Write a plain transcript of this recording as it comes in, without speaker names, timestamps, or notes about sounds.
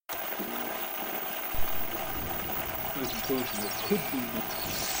the conclusion that it could be not.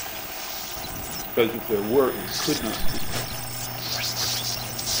 Because if there were, it could not be.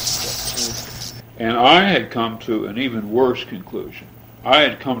 And I had come to an even worse conclusion. I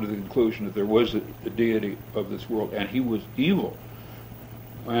had come to the conclusion that there was a deity of this world, and he was evil.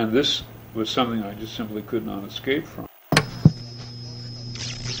 And this was something I just simply could not escape from.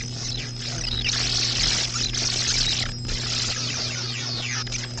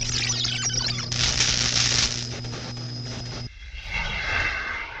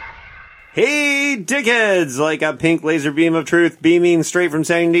 Hey, dickheads! Like a pink laser beam of truth beaming straight from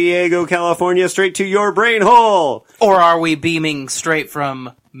San Diego, California, straight to your brain hole! Or are we beaming straight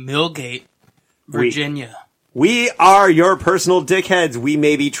from Millgate, Virginia? We are your personal dickheads. We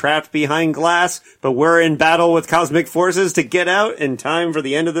may be trapped behind glass, but we're in battle with cosmic forces to get out in time for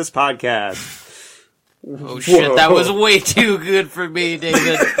the end of this podcast. Oh shit, that was way too good for me,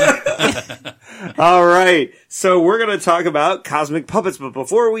 David. All right, so we're going to talk about cosmic puppets, but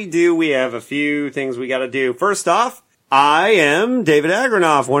before we do, we have a few things we got to do. First off, I am David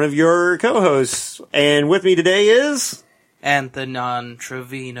Agranoff, one of your co-hosts, and with me today is... Anthony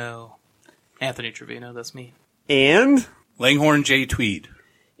Trevino, that's me. And? Langhorne J. Tweed.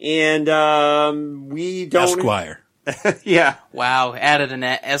 And, we don't... Esquire. Yeah. Wow, added an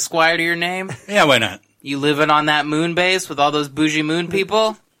Esquire to your name? Yeah, why not? You living on that moon base with all those bougie moon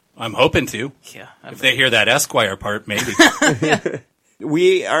people? I'm hoping to. Yeah. If they hear that Esquire part, maybe.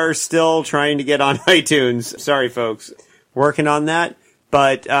 We are still trying to get on iTunes. Sorry, folks. Working on that.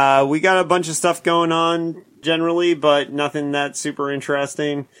 But we got a bunch of stuff going on generally, but nothing that's super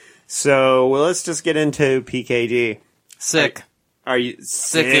interesting. So let's just get into PKD. Sick. Are you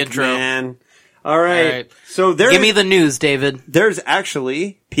Sick sick, intro. man? All right. All right. So Give me the news, David. there's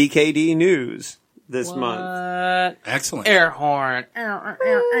actually PKD news this month. Excellent. Air horn.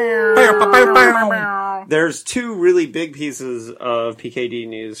 There's two really big pieces of PKD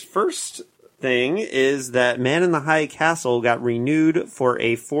news. First thing is that Man in the High Castle got renewed for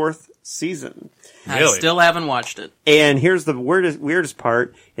a 4th season. I Really? still haven't watched it. And here's the weirdest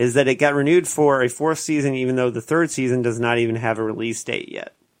part, is that it got renewed for a 4th season, even though the 3rd season does not even have a release date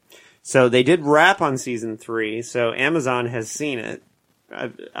yet. So they did wrap on season 3, so Amazon has seen it,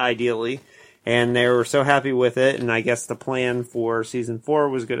 ideally, and they were so happy with it, and I guess the plan for season 4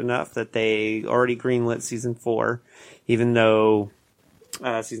 was good enough that they already greenlit season 4, even though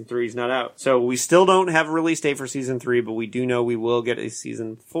season 3 is not out. So we still don't have a release date for season 3, but we do know we will get a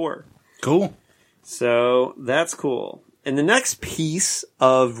season 4. Cool. So that's cool. And the next piece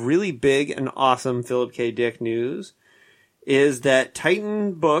of really big and awesome Philip K. Dick news is that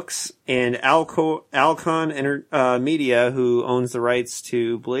Titan Books and Alcon Media, who owns the rights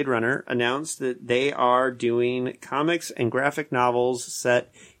to Blade Runner, announced that they are doing comics and graphic novels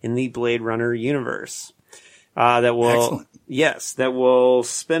set in the Blade Runner universe. That will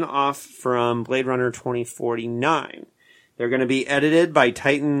spin off from Blade Runner 2049. They're going to be edited by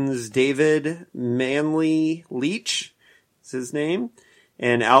Titan's David Manley Leach, is his name,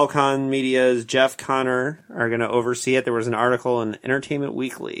 and Alcon Media's Jeff Connor are going to oversee it. There was an article in Entertainment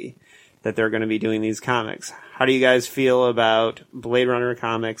Weekly that they're going to be doing these comics. How do you guys feel about Blade Runner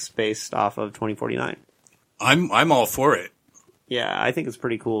comics based off of 2049? I'm all for it. Yeah, I think it's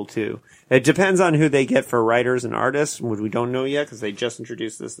pretty cool too. It depends on who they get for writers and artists, which we don't know yet because they just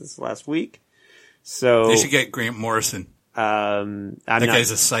introduced this last week. So They should get Grant Morrison. That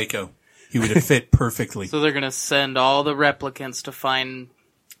Guy's a psycho. He would have fit perfectly. So they're going to send all the replicants to find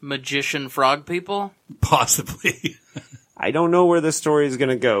magician frog people? Possibly. I don't know where this story is going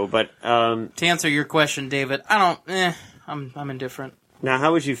to go, but To answer your question, David, I'm indifferent. now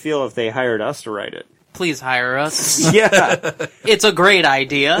how would you feel if they hired us to write it? Please hire us. Yeah, It's a great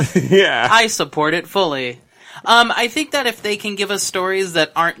idea. yeah. I support it fully. I think that if they can give us stories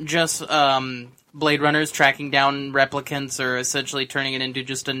that aren't just Blade Runners tracking down replicants or essentially turning it into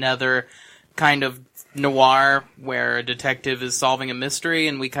just another kind of noir where a detective is solving a mystery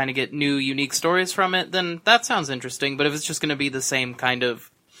and we kind of get new, unique stories from it, then that sounds interesting. But if it's just going to be the same kind of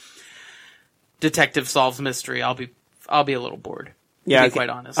detective solves mystery, I'll be a little bored. Yeah, to be quite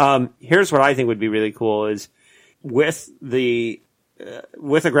honest. Here's what I think would be really cool is with a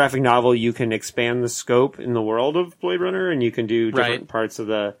graphic novel, you can expand the scope in the world of Blade Runner, and you can do different parts of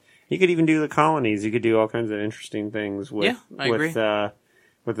you could even do the colonies. You could do all kinds of interesting things with the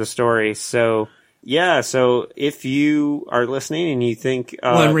story. So yeah, so if you are listening and you think,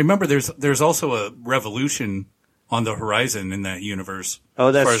 well, and remember, there's also a revolution on the horizon in that universe.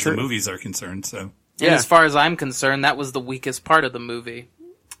 Oh, that's as far true. as the movies are concerned. So. And as far as I'm concerned, that was the weakest part of the movie.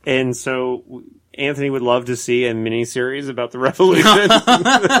 And so Anthony would love to see a miniseries about the revolution.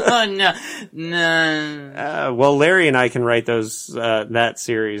 No. Well, Larry and I can write those that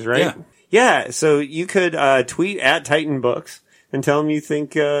series, right? Yeah. Yeah, so you could tweet at Titan Books and tell them you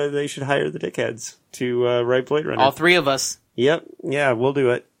think they should hire the dickheads to write Blade Runner. All three of us. Yep, yeah, we'll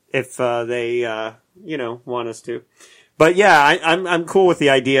do it if they, want us to. But yeah, I'm cool with the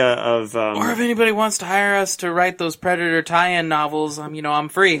idea of. Or if anybody wants to hire us to write those Predator tie-in novels, I'm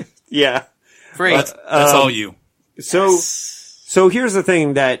free. Yeah, Free. That's all you. So here's the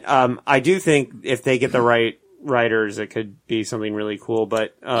thing that I do think if they get the right writers, it could be something really cool.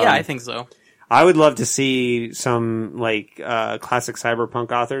 But yeah, I think so. I would love to see some classic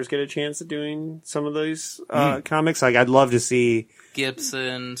cyberpunk authors get a chance at doing some of these comics. Like I'd love to see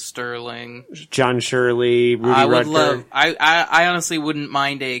Gibson, Sterling, John Shirley, Rudy I would Rutger. love. I honestly wouldn't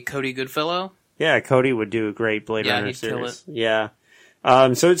mind a Cody Goodfellow. Yeah, Cody would do a great Blade Yeah, Runner he'd kill series. Yeah.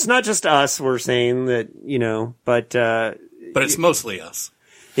 So it's not just us. We're saying that But it's mostly us.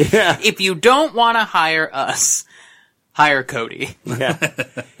 yeah, If you don't want to hire us, hire Cody.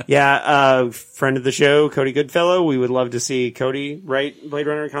 yeah. Friend of the show, Cody Goodfellow. We would love to see Cody write Blade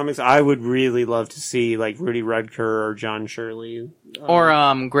Runner comics. I would really love to see Rudy Rutger or John Shirley.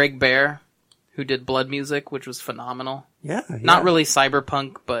 Or Greg Bear, who did Blood Music, which was phenomenal. Yeah, Not really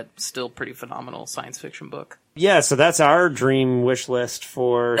cyberpunk, but still pretty phenomenal science fiction book. Yeah, so that's our dream wish list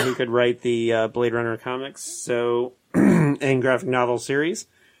for who could write the Blade Runner comics and graphic novel series.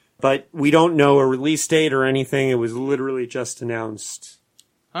 But we don't know a release date or anything. It was literally just announced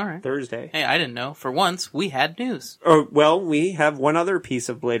All right. Thursday. Hey, I didn't know. For once, we had news. Oh, well, we have one other piece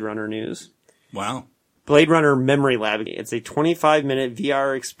of Blade Runner news. Wow. Blade Runner Memory Lab. It's a 25-minute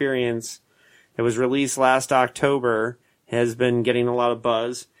VR experience that was released last October. Has been getting a lot of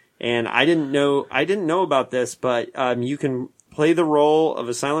buzz. And I didn't know about this, but you can play the role of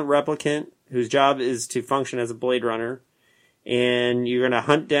a silent replicant whose job is to function as a Blade Runner. And you're going to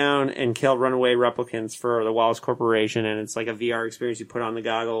hunt down and kill runaway replicants for the Wallace Corporation. And it's like a VR experience. You put on the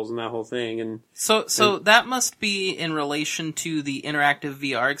goggles and that whole thing. And So that must be in relation to the interactive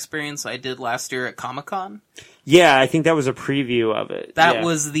VR experience I did last year at Comic-Con. yeah, I think that was a preview of it. That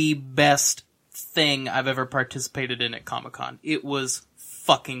was the best thing I've ever participated in at Comic-Con. It was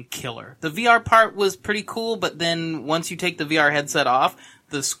fucking killer. The VR part was pretty cool, but then once you take the VR headset off,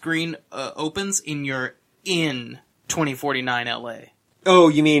 the screen opens and you're in 2049 LA. Oh,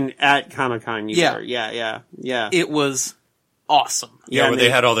 you mean at Comic-Con? Yeah. Yeah. It was awesome. Yeah, where and they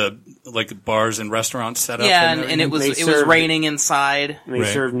had all the bars and restaurants set up. Yeah, and it was served- raining inside. And they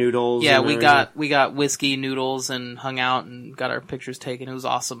Right. serve noodles. Yeah, and we everything. got whiskey, noodles, and hung out and got our pictures taken. It was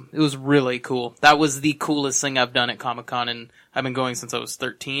awesome. It was really cool. That was the coolest thing I've done at Comic-Con, and I've been going since I was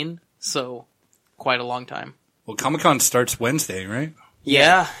 13, so quite a long time. Well, Comic-Con starts Wednesday, right?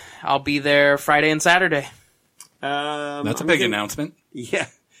 Yeah, I'll be there Friday and Saturday. That's a big announcement. Yeah.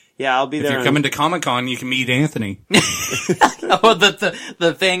 Yeah, I'll be If there. you're coming to Comic-Con, you can meet Anthony. Oh,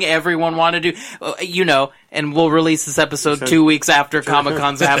 the thing everyone wanted to do, and we'll release this episode 2 weeks after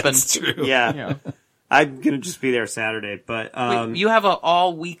Comic-Con's happened. That's true. Yeah. I'm going to just be there Saturday, but Wait, you have a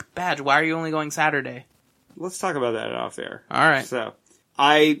all-week badge. Why are you only going Saturday? let's talk about that off there. All right. So,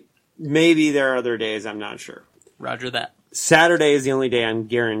 maybe there are other days, I'm not sure. Roger that. Saturday is the only day I'm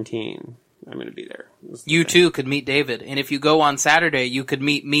guaranteeing I'm going to be there. That's the You thing. too could meet David, and if you go on Saturday, you could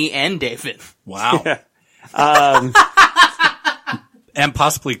meet me and David. Wow. And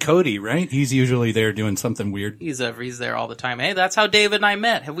possibly Cody, right? He's usually there doing something weird. He's there all the time. Hey, that's how David and I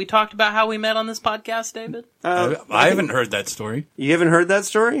met. Have we talked about how we met on this podcast, David? I haven't heard that story. You haven't heard that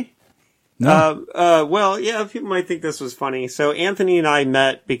story? No. Well, yeah, people might think this was funny. So Anthony and I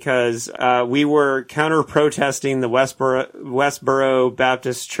met because we were counter-protesting the Westboro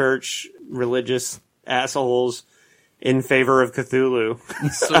Baptist Church religious assholes in favor of Cthulhu.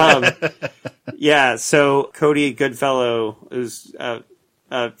 Yeah, so Cody Goodfellow, who's,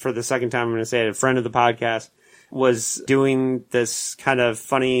 for the second time I'm going to say it, a friend of the podcast, was doing this kind of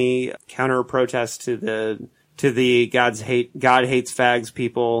funny counter-protest to the God hates fags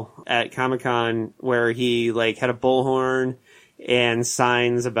people at Comic-Con, where he had a bullhorn and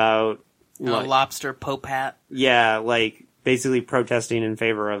signs about Lobster Pope hat. Yeah, basically protesting in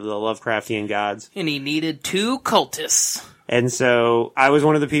favor of the Lovecraftian gods. And he needed 2 cultists. And so I was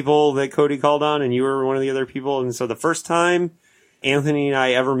one of the people that Cody called on, and you were one of the other people. And so the first time Anthony and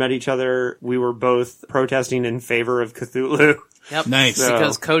I ever met each other, we were both protesting in favor of Cthulhu. Yep. Nice.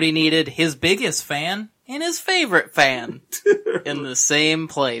 Because Cody needed his biggest fan and his favorite fan in the same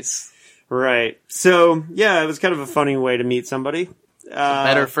place. Right. So, yeah, it was kind of a funny way to meet somebody.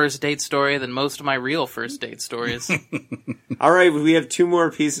 Better first date story than most of my real first date stories. All right, we have 2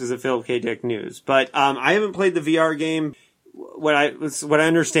 more pieces of Philip K. Dick news, but I haven't played the VR game. What I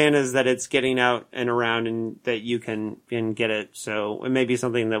understand is that it's getting out and around, and that you can get it. So it may be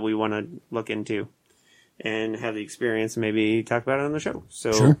something that we want to look into and have the experience, and maybe talk about it on the show.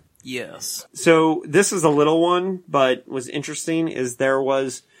 So Sure. Yes. So this is a little one, but was interesting is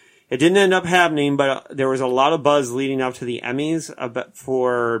it didn't end up happening, but there was a lot of buzz leading up to the Emmys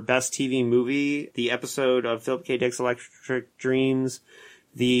for Best TV Movie. The episode of Philip K. Dick's Electric Dreams,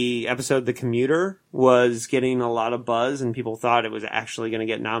 the episode The Commuter, was getting a lot of buzz, and people thought it was actually going to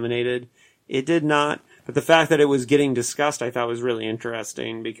get nominated. It did not, but the fact that it was getting discussed I thought was really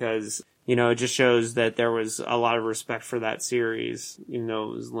interesting, because it just shows that there was a lot of respect for that series, even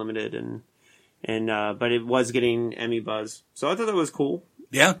though it was limited, but it was getting Emmy buzz. So I thought that was cool.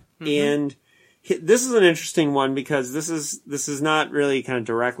 Yeah. Mm-hmm. And this is an interesting one, because this is not really kind of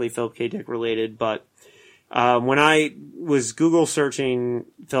directly Philip K. Dick related, but when I was Google searching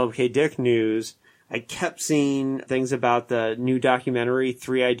Philip K. Dick news, I kept seeing things about the new documentary,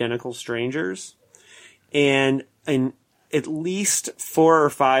 3 Identical Strangers. And in at least 4 or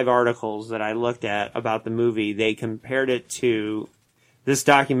 5 articles that I looked at about the movie, they compared it to this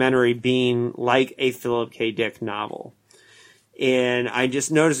documentary being like a Philip K. Dick novel. And I just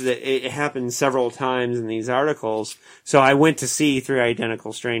noticed that it happened several times in these articles. So I went to see 3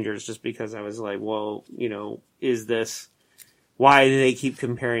 Identical Strangers, just because I was like, well, why do they keep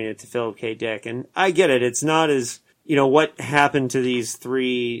comparing it to Philip K. Dick? And I get it. It's not as, what happened to these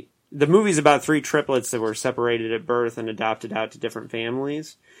 3. The movie's about 3 triplets that were separated at birth and adopted out to different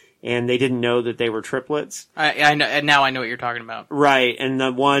families. And they didn't know that they were triplets. I know, and now I know what you're talking about. Right. And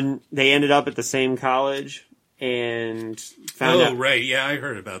they ended up at the same college. And found out. Right. Yeah, I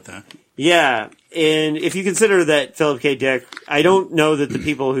heard about that. Yeah. And if you consider that Philip K. Dick, I don't know that the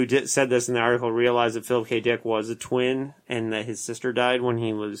people who said this in the article realized that Philip K. Dick was a twin, and that his sister died when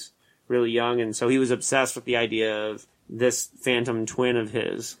he was really young. And so he was obsessed with the idea of this phantom twin of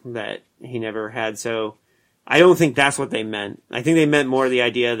his that he never had. So I don't think that's what they meant. I think they meant more the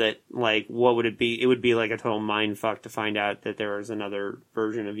idea that, like, what would it be? It would be like a total mind fuck to find out that there was another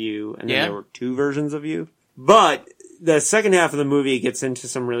version of you, and then there were 2 versions of you. But the second half of the movie gets into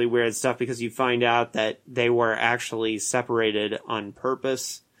some really weird stuff, because you find out that they were actually separated on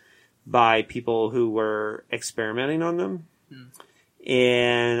purpose by people who were experimenting on them.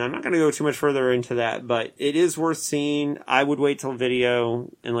 And I'm not going to go too much further into that, but it is worth seeing. I would wait till video,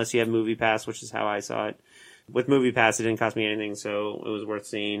 unless you have Movie Pass, which is how I saw it. With Movie Pass, it didn't cost me anything, so it was worth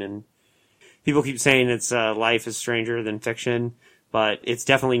seeing. And people keep saying it's life is stranger than fiction. But it's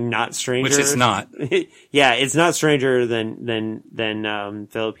definitely not stranger. Which it's not. Yeah, it's not stranger than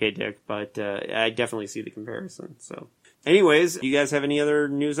Philip K. Dick, but I definitely see the comparison. So, anyways, do you guys have any other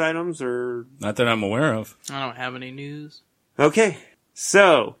news items or? Not that I'm aware of. I don't have any news. Okay,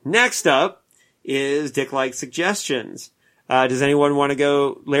 so next up is Dick-like suggestions. Does anyone want to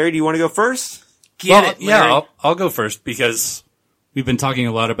go? Larry, do you want to go first? Larry. Yeah, I'll go first, because we've been talking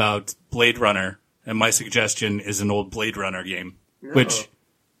a lot about Blade Runner, and my suggestion is an old Blade Runner game. No. Which,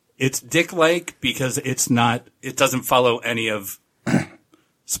 it's Dick-like because it doesn't follow any of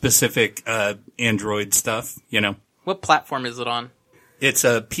specific Android stuff, What platform is it on? It's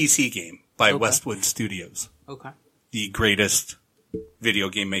a PC game by Westwood Studios. Okay. The greatest video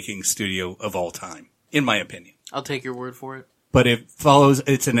game making studio of all time, in my opinion. I'll take your word for it. But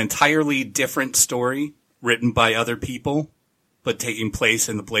it's an entirely different story written by other people, but taking place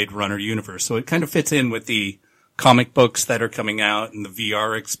in the Blade Runner universe. So it kind of fits in with the comic books that are coming out and the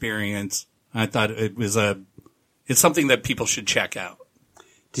VR experience. I thought it's something that people should check out.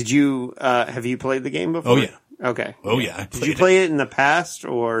 Did you, have you played the game before? Oh, yeah. Okay. Oh, yeah. Did you play it in the past,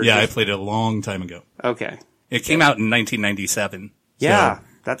 or? Yeah, I played it a long time ago. Okay. It came out in 1997. Yeah, so,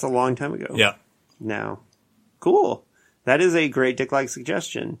 that's a long time ago. Yeah. Now. Cool. That is a great Dick-like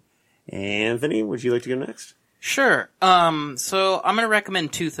suggestion. Anthony, would you like to go next? Sure. So I'm going to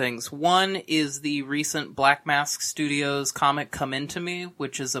recommend 2 things. One is the recent Black Mask Studios comic Come Into Me,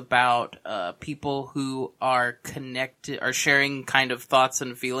 which is about people who are sharing kind of thoughts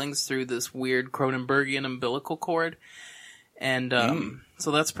and feelings through this weird Cronenbergian umbilical cord. And so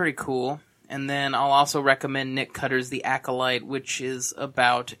that's pretty cool. And then I'll also recommend Nick Cutter's The Acolyte, which is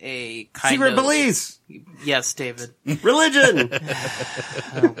about a kind Secret of... beliefs! Yes, David. Religion!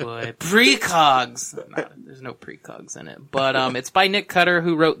 Oh boy. Precogs! There's no precogs in it. But it's by Nick Cutter,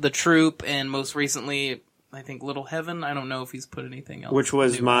 who wrote The Troop, and most recently, I think, Little Heaven. I don't know if he's put anything else. Which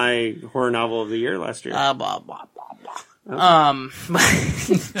was my horror novel of the year last year. Blah, blah, blah, blah.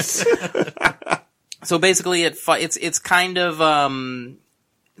 So basically, it's kind of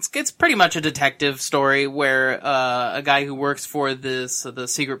it's pretty much a detective story where a guy who works for the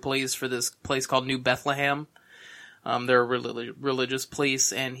secret police for this place called New Bethlehem. They're a religious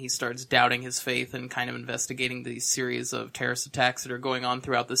police, and he starts doubting his faith and kind of investigating these series of terrorist attacks that are going on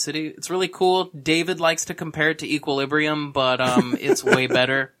throughout the city. It's really cool. David likes to compare it to Equilibrium, but it's way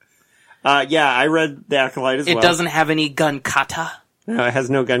better. Yeah, I read The Acolyte as well. It doesn't have any gun kata. No, it has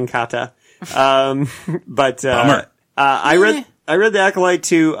no gun kata. But Bummer. I read The Acolyte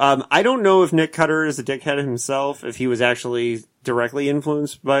too. I don't know if Nick Cutter is a dickhead himself, if he was actually directly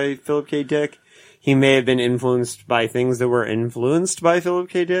influenced by Philip K. Dick. He may have been influenced by things that were influenced by Philip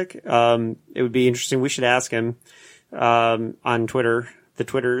K. Dick. It would be interesting. We should ask him on Twitter, the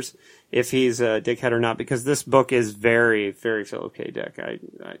Twitters, if he's a dickhead or not, because this book is very, very Philip K. Dick.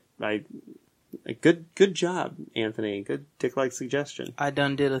 Good job, Anthony. Good dick-like suggestion. I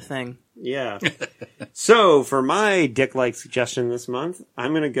done did a thing. Yeah. So, for my dick-like suggestion this month,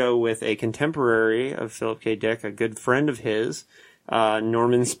 I'm going to go with a contemporary of Philip K. Dick, a good friend of his,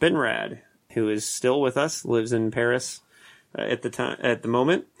 Norman Spinrad, who is still with us, lives in Paris at the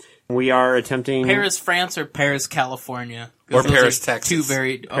moment. We are attempting Paris, France, or Paris, California, or Paris, Texas. Two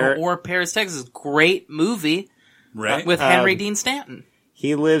very or Paris, Texas. Great movie, right? With Henry Dean Stanton.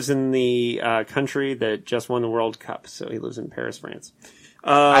 He lives in the country that just won the World Cup, so he lives in Paris, France.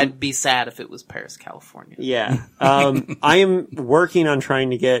 I'd be sad if it was Paris, California. Yeah. I am working on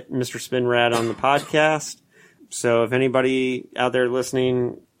trying to get Mr. Spinrad on the podcast. So if anybody out there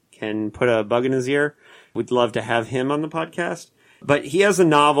listening can put a bug in his ear, we'd love to have him on the podcast. But he has a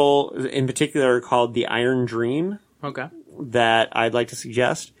novel in particular called The Iron Dream. Okay. That I'd like to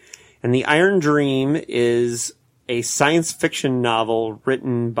suggest. And The Iron Dream is a science fiction novel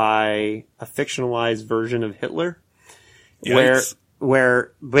written by a fictionalized version of Hitler. Yikes.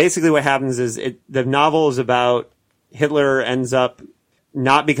 Where basically what happens is the novel is about Hitler ends up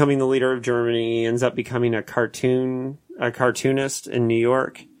not becoming the leader of Germany, ends up becoming a cartoonist in New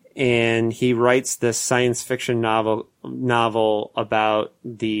York. And he writes this science fiction novel about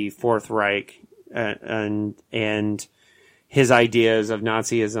the Fourth Reich and his ideas of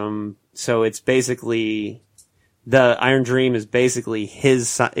Nazism. So it's basically The Iron Dream is basically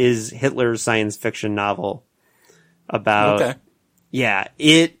is Hitler's science fiction novel about. Okay. Yeah,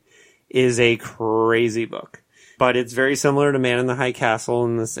 it is a crazy book, but it's very similar to Man in the High Castle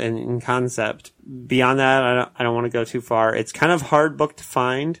in concept. Beyond that, I don't want to go too far. It's kind of hard book to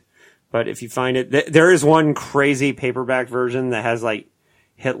find, but if you find it, there is one crazy paperback version that has like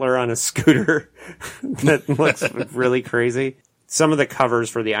Hitler on a scooter that looks really crazy. Some of the covers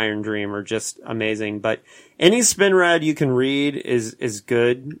for The Iron Dream are just amazing, but any Spinrad you can read is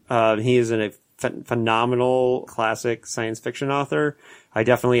good. He is a phenomenal classic science fiction author. I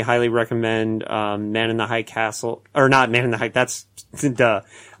definitely highly recommend Man in the High Castle, or not Man in the High, that's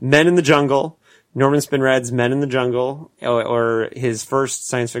Men in the Jungle. Norman Spinrad's Men in the Jungle, or his first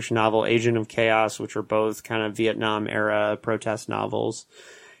science fiction novel, Agent of Chaos, which are both kind of Vietnam era protest novels.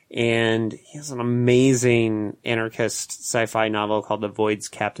 And he has an amazing anarchist sci-fi novel called The Void's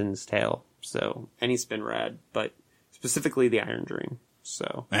Captain's Tale. So any Spinrad, but specifically The Iron Dream.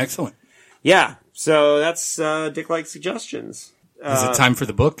 So excellent. Yeah, so that's Dick-like suggestions. Is it time for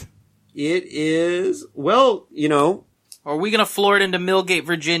the book? It is. Well, Are we going to floor it into Millgate,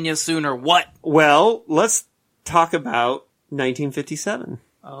 Virginia soon or what? Well, let's talk about 1957.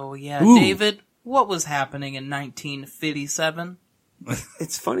 Oh, yeah. Ooh. David, what was happening in 1957?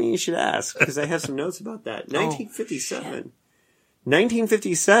 It's funny you should ask, because I have some notes about that. 1957.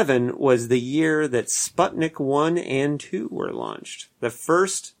 1957 was the year that Sputnik 1 and 2 were launched. The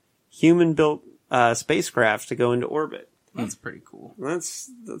first human-built spacecraft to go into orbit. That's pretty cool.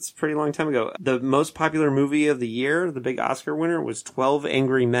 That's a pretty long time ago. The most popular movie of the year, the big Oscar winner, was 12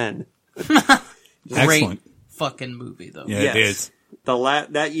 Angry Men. Great fucking movie, though. Yeah, yes. It is.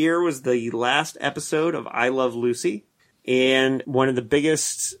 That year was the last episode of I Love Lucy. And one of the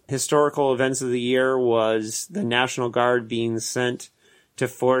biggest historical events of the year was the National Guard being sent to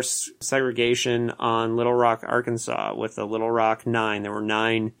force segregation on Little Rock, Arkansas, with the Little Rock Nine. There were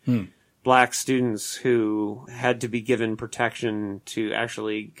 9 black students who had to be given protection to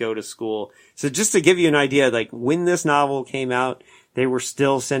actually go to school. So just to give you an idea, like when this novel came out, they were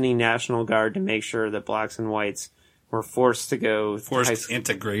still sending National Guard to make sure that blacks and whites were forced to go. Forced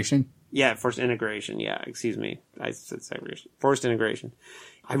integration? Yeah, forced integration. Yeah, excuse me. I said segregation. Forced integration.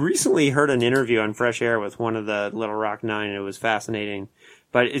 I recently heard an interview on Fresh Air with one of the Little Rock Nine, and it was fascinating.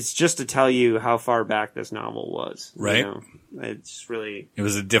 But it's just to tell you how far back this novel was. Right. It's really... It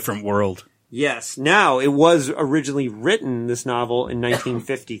was a different world. Yes. Now, it was originally written, this novel, in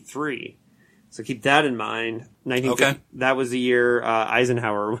 1953. So keep that in mind. 1950, Okay. That was the year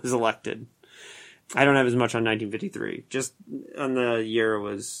Eisenhower was elected. I don't have as much on 1953. Just on the year it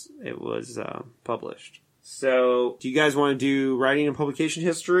was published. So, do you guys want to do writing and publication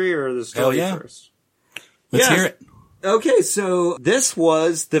history or the story first? Let's hear it. Okay, so this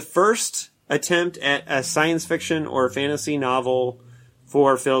was the first attempt at a science fiction or fantasy novel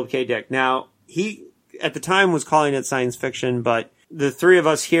for Philip K. Dick. Now, he, at the time, was calling it science fiction, but the three of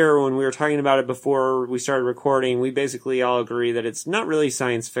us here, when we were talking about it before we started recording, we basically all agree that it's not really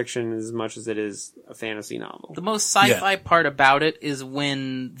science fiction as much as it is a fantasy novel. The most sci-fi part about it is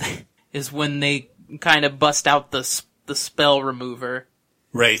when they kind of bust out the spell remover.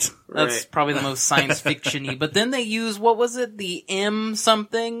 Right. That's probably the most science fiction-y. But then they use, what was it? The M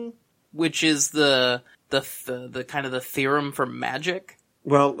something, which is the kind of the theorem for magic.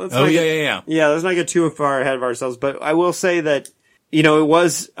 Well, let's yeah. Let's not get too far ahead of ourselves, but I will say that, it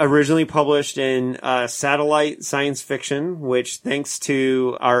was originally published in Satellite Science Fiction, which, thanks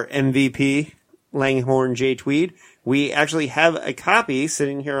to our MVP, Langhorne J. Tweed, we actually have a copy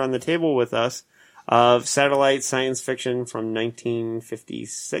sitting here on the table with us of Satellite Science Fiction from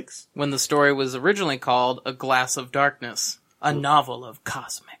 1956. When the story was originally called A Glass of Darkness, a novel of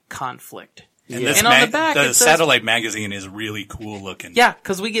cosmic conflict. And, and on the back, the Satellite magazine is really cool looking. Yeah,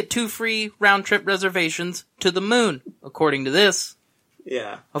 because we get 2 free round-trip reservations to the moon, according to this.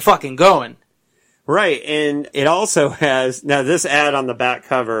 Yeah. I'm fucking going. Right, and it also has, now this ad on the back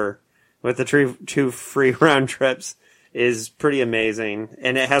cover with the 2 free round trips is pretty amazing.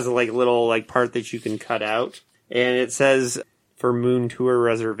 And it has a little part that you can cut out. And it says for moon tour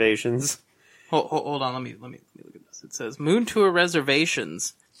reservations. Hold on, let me look at this. It says, Moon tour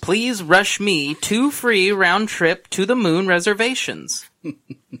reservations. Please rush me 2 free round trip to the moon reservations.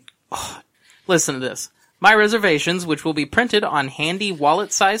 Listen to this. My reservations, which will be printed on handy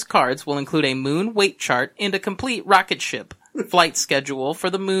wallet-sized cards, will include a moon weight chart and a complete rocket ship. Flight schedule for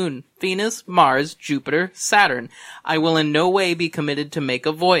the moon, Venus, Mars, Jupiter, Saturn. I will in no way be committed to make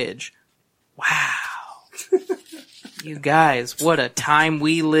a voyage. Wow. You guys, what a time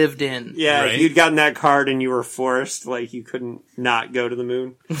we lived in. Yeah, right? If you'd gotten that card and you were forced, you couldn't not go to the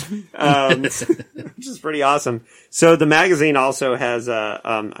moon. Which is pretty awesome. So the magazine also has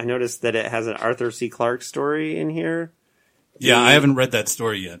I noticed that it has an Arthur C. Clarke story in here. Yeah, I haven't read that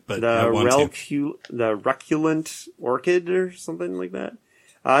story yet, but I want to. The Reculent Orchid or something like that.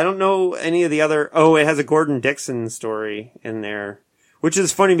 I don't know any of the other... Oh, it has a Gordon Dixon story in there, which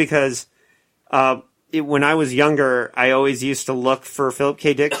is funny because when I was younger, I always used to look for Philip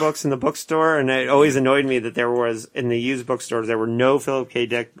K. Dick books in the bookstore, and it always annoyed me that there was, in the used bookstores, there were no Philip K.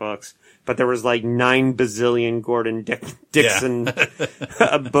 Dick books, but there was 9 bazillion Gordon Dixon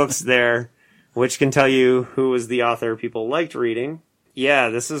books there. Which can tell you who was the author people liked reading. Yeah,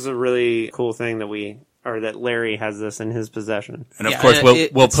 this is a really cool thing that Larry has this in his possession. And of course,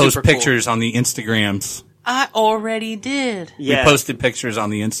 we'll post pictures on the Instagrams. I already did. Yeah. We posted pictures on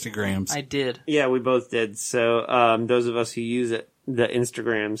the Instagrams. I did. Yeah, we both did. So, those of us who use it, the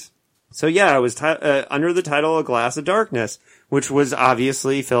Instagrams. So yeah, it was under the title A Glass of Darkness, which was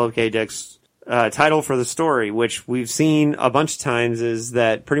obviously Philip K. Dick's title for the story, which we've seen a bunch of times, is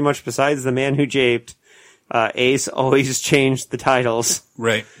that pretty much besides The Man Who Japed, Ace always changed the titles.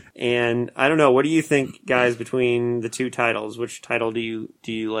 Right. And I don't know, what do you think, guys, between the 2 titles? Which title do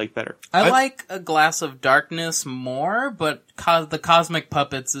you like better? I like A Glass of Darkness more, but the Cosmic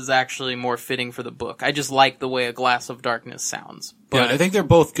Puppets is actually more fitting for the book. I just like the way A Glass of Darkness sounds. But yeah, I think they're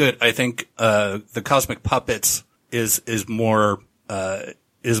both good. I think the Cosmic Puppets is more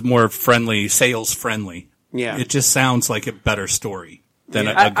friendly, sales friendly. Yeah. It just sounds like a better story than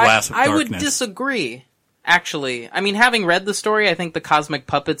a Glass of Darkness. I would disagree, actually. I mean, having read the story, I think the Cosmic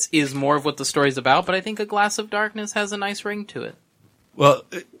Puppets is more of what the story's about, but I think A Glass of Darkness has a nice ring to it. Well,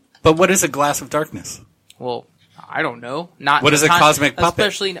 but what is a Glass of Darkness? Well, I don't know. Not what is a Cosmic Puppet?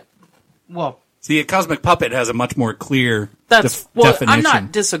 Especially, well... See, a Cosmic Puppet has a much more clear definition. I'm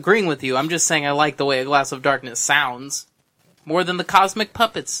not disagreeing with you. I'm just saying I like the way A Glass of Darkness sounds more than the Cosmic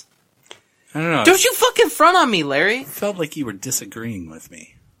Puppets. I don't know. Don't you fucking front on me, Larry. I felt like you were disagreeing with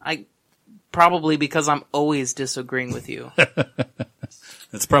me. Probably because I'm always disagreeing with you.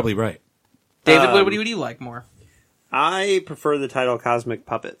 That's probably right. David, what do you like more? I prefer the title Cosmic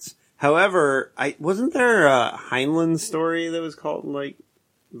Puppets. However, wasn't there a Heinlein story that was called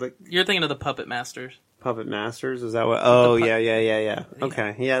You're thinking of the Puppet Masters. Puppet Masters? Is that what? Oh, yeah.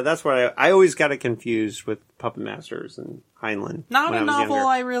 Okay. Yeah, that's what I always got it confused with Puppet Masters and Heinlein. Not a novel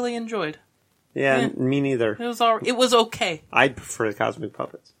I really enjoyed. Yeah, me neither. It was okay. I'd prefer the Cosmic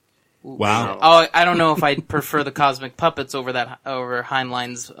Puppets. Wow. Oh, I don't know if I'd prefer the Cosmic Puppets over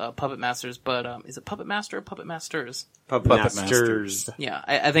Heinlein's Puppet Masters, but is it Puppet Master or Puppet Masters? Puppet Masters. Yeah,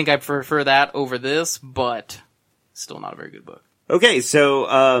 I think I prefer that over this, but still not a very good book. Okay,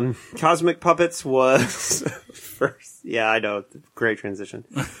 so Cosmic Puppets was first. Yeah, I know. Great transition.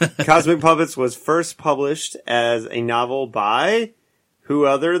 Cosmic Puppets was first published as a novel by who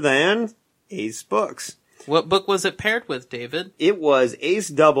other than Ace Books. What book was it paired with, David? It was Ace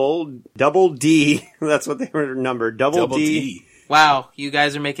Double D. That's what they were numbered. Double D. Wow, you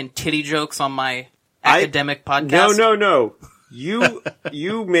guys are making titty jokes on my academic podcast? No.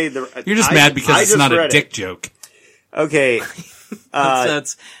 You made the... You're just mad because it's not a dick joke. Okay.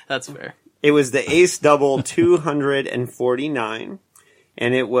 That's fair. It was the Ace Double 249,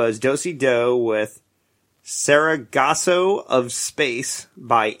 and it was Do-Si-Do with Saragosso of Space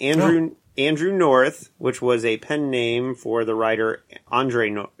by Andrew North, which was a pen name for the writer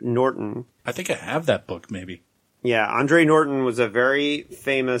Andre Norton. I think I have that book, maybe. Yeah, Andre Norton was a very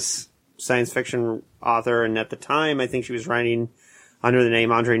famous science fiction author, and at the time, I think she was writing under the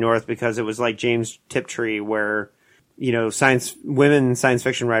name Andre North because it was like James Tiptree, where, you know, women science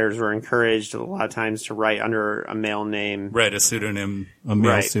fiction writers were encouraged a lot of times to write under a male name. Right, a pseudonym, a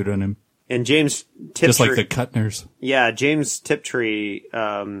male pseudonym. And James Tiptree... Just like the Kuttners. Yeah, James Tiptree,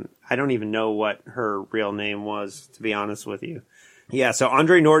 I don't even know what her real name was, to be honest with you. Yeah, so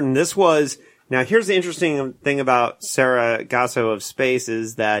Andre Norton, this was... Now, here's the interesting thing about Saragosso of Space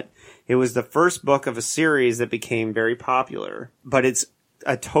is that it was the first book of a series that became very popular, but it's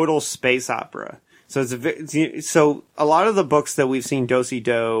a total space opera. So so a lot of the books that we've seen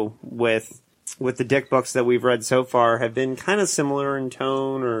Do-Si-Do with the Dick books that we've read so far have been kind of similar in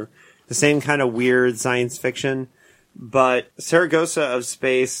tone or the same kind of weird science fiction. But Saragossa of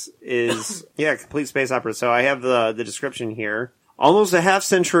Space is, complete space opera. So I have the description here. Almost a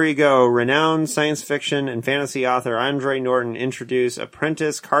half-century ago, renowned science fiction and fantasy author Andre Norton introduced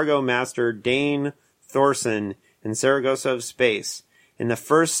apprentice cargo master Dane Thorson in Saragossa of Space, in the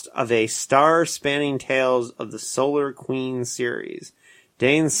first of a star-spanning tales of the Solar Queen series.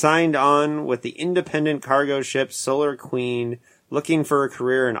 Dane signed on with the independent cargo ship Solar Queen, looking for a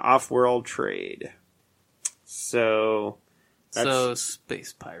career in off-world trade. So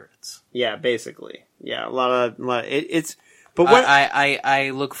space pirates. Yeah, basically. Yeah, a lot of it's. But what I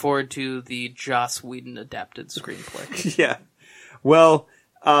look forward to the Joss Whedon adapted screenplay. Yeah. Well,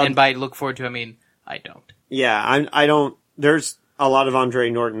 and by look forward to, I mean I don't. Yeah, I don't. There's a lot of Andre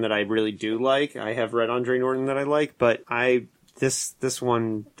Norton that I really do like. I have read Andre Norton that I like, but this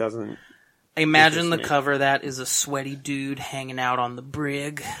one doesn't. I imagine the cover of that is a sweaty dude hanging out on the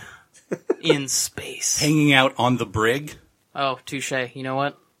brig in space. Hanging out on the brig? Oh, touche. You know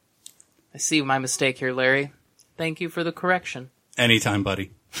what? I see my mistake here, Larry. Thank you for the correction. Anytime,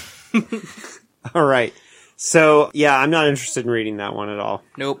 buddy. All right. So, yeah, I'm not interested in reading that one at all.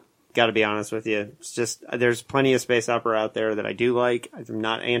 Nope. Gotta be honest with you. It's just, there's plenty of space opera out there that I do like. I'm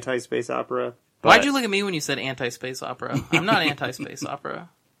not anti-space opera. Why'd you look at me when you said anti-space opera? I'm not anti-space opera.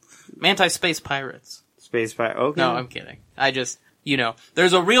 I'm anti-space pirates. Space pirate? Okay. No, I'm kidding. I just,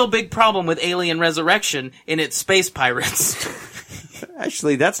 there's a real big problem with Alien Resurrection, and it's space pirates.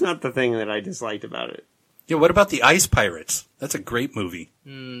 Actually, that's not the thing that I disliked about it. Yeah, what about the Ice Pirates? That's a great movie.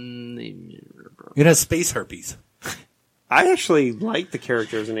 It has space herpes. I actually like the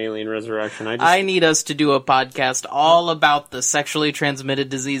characters in Alien Resurrection. I need us to do a podcast all about the sexually transmitted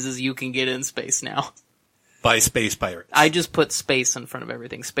diseases you can get in space now. By space pirates. I just put space in front of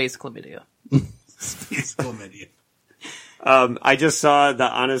everything. Space chlamydia. Space chlamydia. I just saw the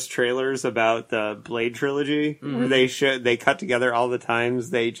honest trailers about the Blade trilogy, where they cut together all the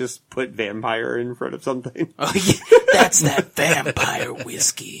times they just put vampire in front of something. Oh, yeah, that's that vampire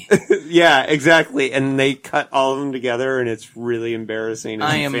whiskey. Yeah, exactly. And they cut all of them together, and it's really embarrassing.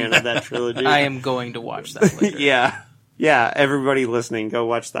 I'm a fan of that trilogy. I am going to watch that later. Yeah. Everybody listening, go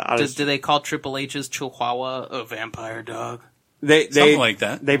watch the honest. Do they call Triple H's Chihuahua a vampire dog? Something like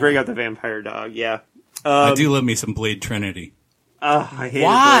that. They bring out the vampire dog. Yeah. I do love me some Blade Trinity. I hate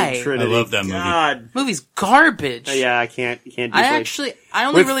Blade Trinity. I love that movie. Movie's garbage. Yeah, I can't do Blade. I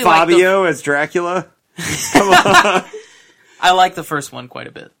only with really Fabio as Dracula. Come on. I like the first one quite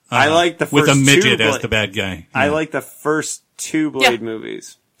a bit. I like the first with a midget as the bad guy. I like the first two Blade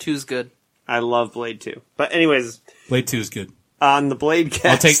movies. 2's good. I love Blade 2. But anyways, Blade 2 is good. On the Blade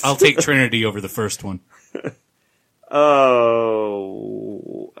cast, I'll take Trinity over the first one.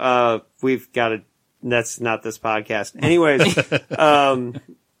 We've got to. That's not this podcast. Anyways, we're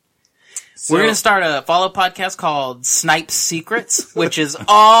going to start a follow-up podcast called Snipes Secrets, which is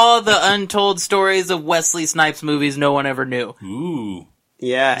all the untold stories of Wesley Snipes movies no one ever knew. Ooh.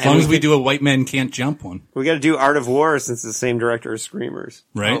 Yeah. As long as we do a white man can't jump one. We got to do Art of War since it's the same director as Screamers.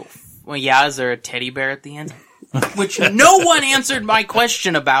 Right? Oh, well, yeah, is there a teddy bear at the end? Which no one answered my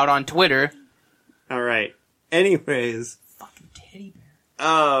question about on Twitter. All right. Anyways. Fucking teddy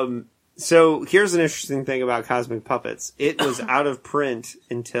bear. So here's an interesting thing about Cosmic Puppets. It was out of print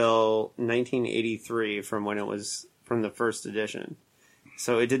until 1983 from the first edition.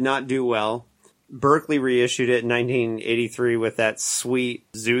 So it did not do well. Berkeley reissued it in 1983 with that sweet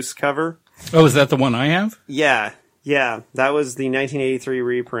Zeus cover. Oh, is that the one I have? Yeah. That was the 1983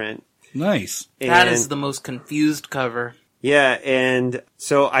 reprint. Nice. That is the most confused cover. Yeah, and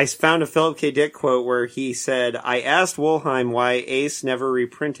so I found a Philip K. Dick quote where he said, I asked Wollheim why Ace never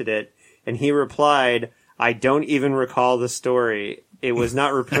reprinted it, and he replied, I don't even recall the story. It was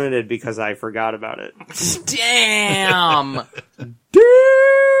not reprinted because I forgot about it. Damn! Damn!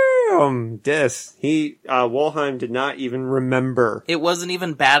 Wollheim did not even remember. It wasn't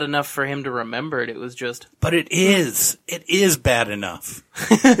even bad enough for him to remember it. It was just... But it is. It is bad enough.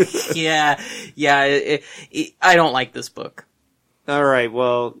 Yeah. I don't like this book. All right,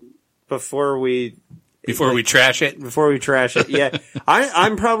 well, before we trash it? Before we trash it, yeah.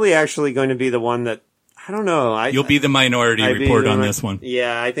 I'm probably actually going to be the one that, I don't know. You'll be the minority report on this one.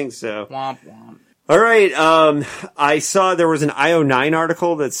 Yeah, I think so. Womp womp. All right. I saw there was an IO9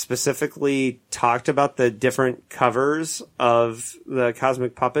 article that specifically talked about the different covers of the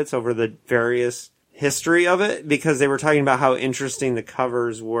Cosmic Puppets over the various history of it, because they were talking about how interesting the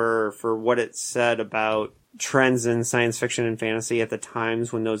covers were for what it said about trends in science fiction and fantasy at the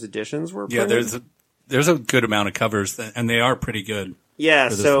times when those editions were printed. Yeah, there's a good amount of covers, and they are pretty good. Yeah,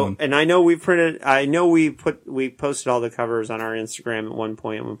 so one. and I know we posted all the covers on our Instagram at one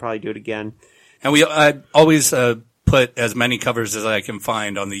point, and we'll probably do it again. And I always put as many covers as I can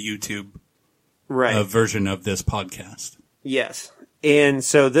find on the YouTube version of this podcast. Yes. And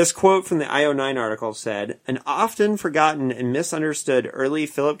so this quote from the IO9 article said, an often forgotten and misunderstood early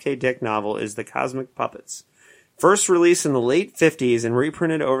Philip K. Dick novel is The Cosmic Puppets. First released in the late 50s and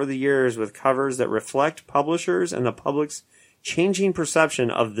reprinted over the years with covers that reflect publishers and the public's changing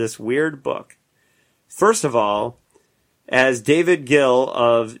perception of this weird book. First of all, as David Gill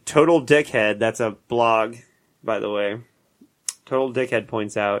of Total Dickhead, that's a blog, by the way, Total Dickhead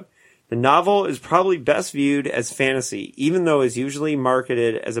points out, the novel is probably best viewed as fantasy, even though it's usually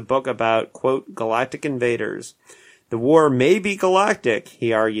marketed as a book about, quote, galactic invaders. The war may be galactic,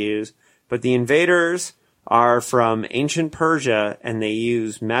 he argues, but the invaders are from ancient Persia and they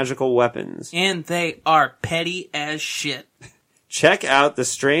use magical weapons. And they are petty as shit. Check out the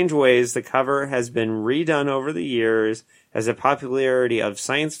strange ways the cover has been redone over the years as the popularity of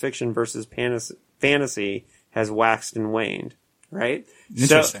science fiction versus fantasy has waxed and waned, right?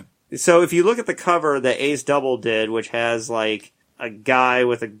 Interesting. So if you look at the cover that Ace Double did, which has like a guy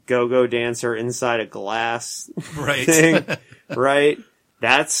with a go-go dancer inside a glass thing, right?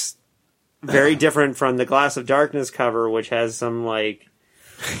 That's very different from the Glass of Darkness cover, which has some like...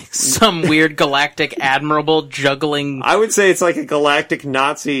 some weird galactic admiral juggling... I would say it's like a galactic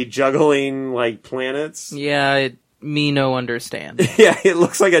Nazi juggling like planets. Yeah, me no understand. Yeah, it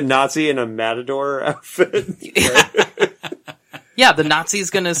looks like a Nazi in a matador outfit. Yeah, the Nazi's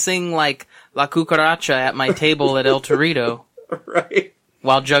gonna sing like La Cucaracha at my table at El Torito. Right.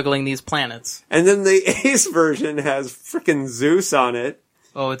 While juggling these planets. And then the Ace version has frickin' Zeus on it.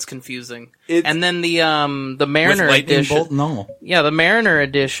 Oh, it's confusing. And then the Mariner with lightning edition. bolt and all. Yeah, the Mariner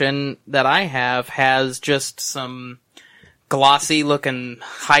edition that I have has just some glossy looking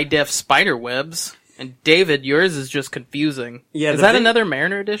high def spider webs. And David, yours is just confusing. Yeah, is that another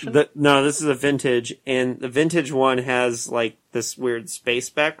Mariner edition? No, this is a vintage, and the vintage one has like this weird space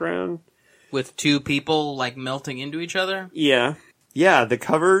background with two people like melting into each other. Yeah, the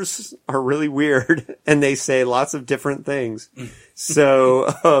covers are really weird, and they say lots of different things. So,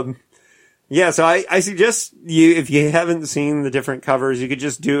 so I suggest you, if you haven't seen the different covers, you could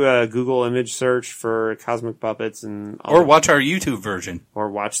just do a Google image search for Cosmic Puppets or watch our YouTube version. Or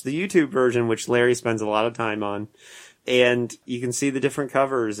watch the YouTube version, which Larry spends a lot of time on. And you can see the different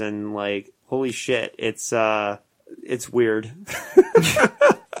covers and like, holy shit, it's weird.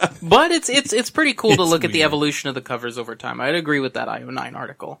 But it's pretty cool to look at the evolution of the covers over time. I'd agree with that IO9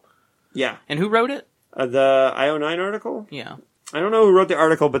 article. Yeah. And who wrote it? The IO9 article? Yeah. I don't know who wrote the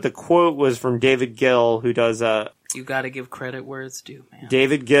article, but the quote was from David Gill, who does You gotta give credit where it's due, man.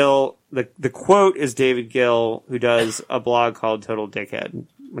 David Gill, the quote is David Gill, who does a blog called Total Dickhead,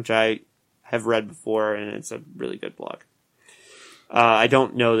 which I have read before, and it's a really good blog. I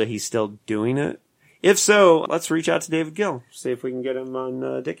don't know that he's still doing it. If so, let's reach out to David Gill, see if we can get him on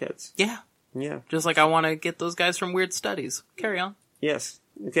Dickheads. Yeah. Yeah. Just like I want to get those guys from Weird Studies. Carry on. Yes.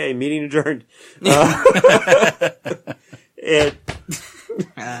 Okay, meeting adjourned.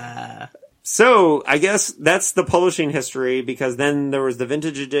 So, I guess that's the publishing history, because then there was the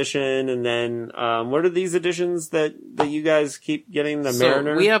vintage edition, and then, what are these editions that you guys keep getting? The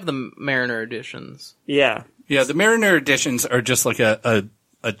Mariner? We have the Mariner editions. Yeah. Yeah, the Mariner editions are just like a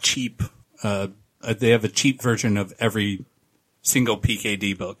cheap, they have a cheap version of every single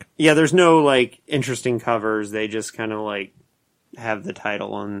PKD book. Yeah, there's no, like, interesting covers. They just kind of, like, have the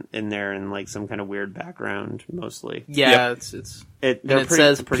title in there and, like, some kind of weird background, mostly. Yeah, Yep. It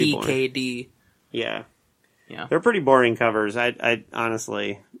says pretty boring. PKD. Yeah. Yeah. They're pretty boring covers. I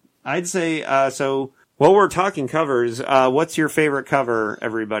honestly, I'd say, so while we're talking covers, what's your favorite cover,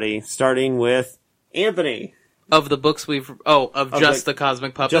 everybody? Starting with Anthony. Of the books the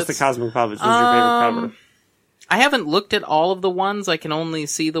Cosmic Puppets? Just the Cosmic Puppets is your favorite cover. I haven't looked at all of the ones. I can only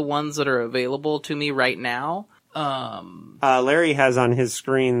see the ones that are available to me right now. Larry has on his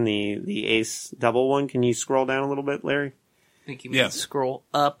screen the Ace double one. Can you scroll down a little bit, Larry? I think you mean scroll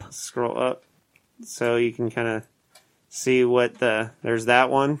up. Scroll up. So you can kind of see there's that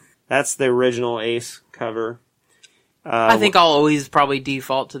one. That's the original Ace cover. I think I'll always probably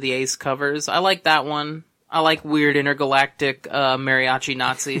default to the Ace covers. I like that one. I like weird intergalactic mariachi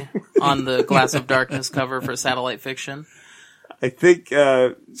Nazi on the Glass of Darkness cover for Satellite Fiction. I think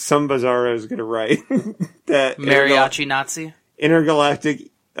some Bizarro is going to write that mariachi Nazi.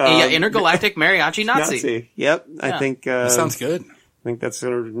 Intergalactic. Intergalactic mariachi Nazi. Yep, yeah. I think that sounds good. I think that's a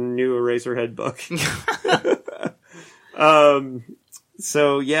new Eraserhead book.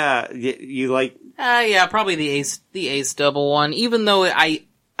 So yeah, you like? Yeah, probably the Ace double one. Even though I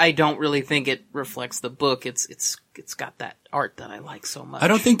don't really think it reflects the book. It's got that art that I like so much. I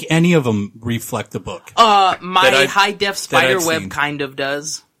don't think any of them reflect the book. My high def spiderweb kind of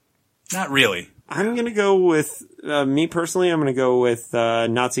does. Not really. I'm gonna go with me personally. I'm gonna go with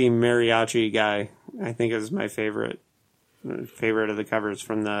Nazi mariachi guy. I think is my favorite of the covers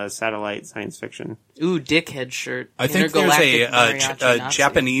from the Satellite science fiction. Ooh, dickhead shirt. I think there's a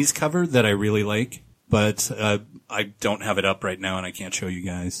Japanese cover that I really like, but I don't have it up right now and I can't show you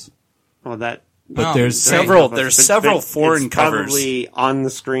guys. Well, there's several foreign covers. Probably on the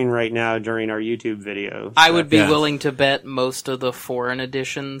screen right now during our YouTube video. I would be willing to bet most of the foreign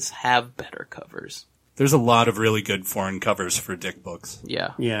editions have better covers. There's a lot of really good foreign covers for Dick books.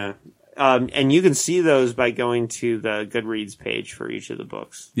 Yeah. Yeah. And you can see those by going to the Goodreads page for each of the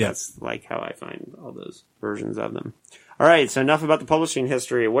books. Yeah. That's like how I find all those versions of them. All right, so enough about the publishing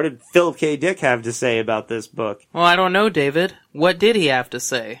history. What did Philip K. Dick have to say about this book? Well, I don't know, David. What did he have to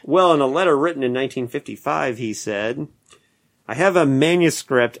say? Well, in a letter written in 1955, he said, I have a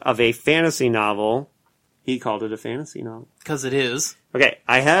manuscript of a fantasy novel. He called it a fantasy novel. Because it is. Okay,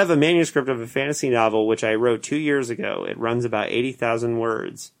 I have a manuscript of a fantasy novel which I wrote 2 years ago. It runs about 80,000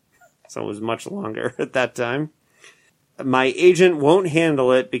 words. So it was much longer at that time. My agent won't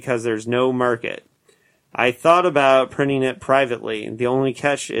handle it because there's no market. I thought about printing it privately. The only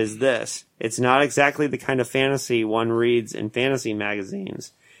catch is this. It's not exactly the kind of fantasy one reads in fantasy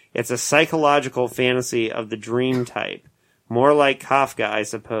magazines. It's a psychological fantasy of the dream type. More like Kafka, I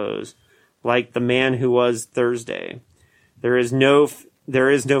suppose. Like The Man Who Was Thursday. There is no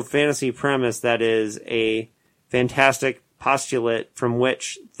fantasy premise that is a fantastic postulate from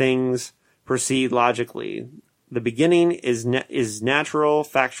which things proceed logically. The beginning is natural,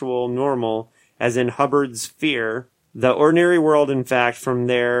 factual, normal, as in Hubbard's Fear. The ordinary world, in fact, from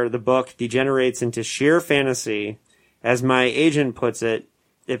there, the book degenerates into sheer fantasy. As my agent puts it,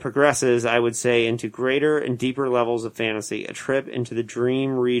 it progresses, I would say, into greater and deeper levels of fantasy, a trip into the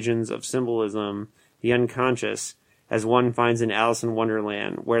dream regions of symbolism, the unconscious, as one finds in Alice in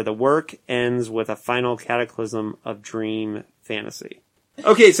Wonderland, where the work ends with a final cataclysm of dream fantasy.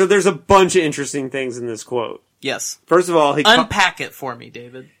 Okay, so there's a bunch of interesting things in this quote. Yes. First of all, unpack it for me,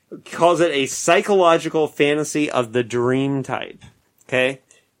 David. Calls it a psychological fantasy of the dream type. Okay?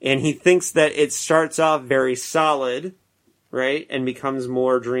 And he thinks that it starts off very solid, right? And becomes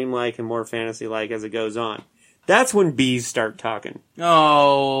more dreamlike and more fantasy-like as it goes on. That's when bees start talking.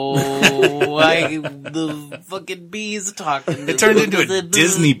 Oh, the fucking bees talking. It turned into a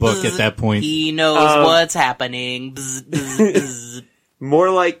Disney book at that point. He knows what's happening. Bzz, bzz, bzz.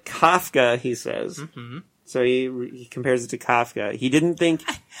 More like Kafka, he says. Mm-hmm. So he compares it to Kafka. He didn't think...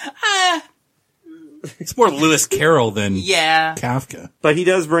 It's more Lewis Carroll than Kafka. But he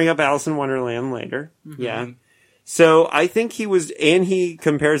does bring up Alice in Wonderland later. Mm-hmm. Yeah. So I think he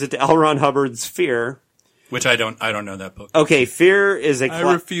compares it to L. Ron Hubbard's Fear. Which I don't know that book. Okay, Fear is I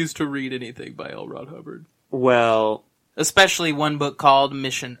refuse to read anything by L. Ron Hubbard. Well... Especially one book called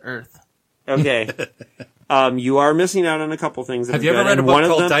Mission Earth. Okay. You are missing out on a couple things. That Have you ever read a book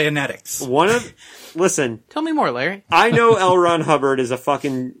called Dianetics? Listen. Tell me more, Larry. I know L. Ron Hubbard is a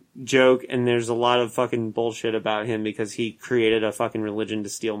fucking joke, and there's a lot of fucking bullshit about him because he created a fucking religion to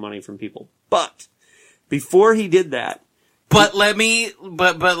steal money from people. But before he did that, but let me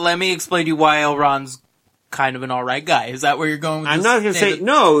explain to you why L. Ron's kind of an alright guy. Is that where you're going with this? I'm not going to say,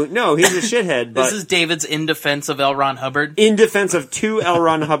 no, he's a shithead. But this is David's in defense of L. Ron Hubbard? In defense of 2 L.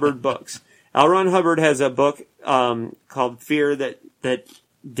 Ron Hubbard books. L. Ron Hubbard has a book called Fear that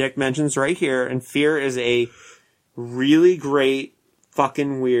Dick mentions right here, and Fear is a really great,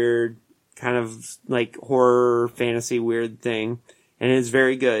 fucking weird, kind of like horror, fantasy, weird thing, and it's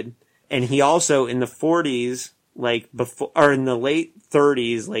very good. And he also, in the 40s, like before, or in the late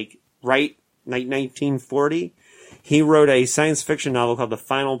 30s, like 1940, he wrote a science fiction novel called The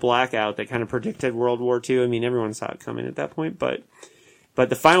Final Blackout that kind of predicted World War II. I mean, everyone saw it coming at that point, but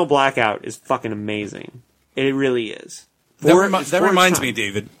The Final Blackout is fucking amazing. It really is. That reminds me,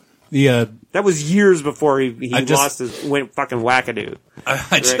 David. That was years before he went fucking wackadoo.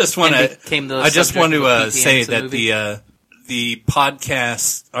 I just want to say that the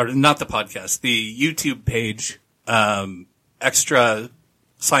podcast, or not the podcast, the YouTube page, Extra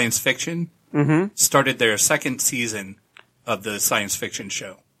Science Fiction, started their second season of the science fiction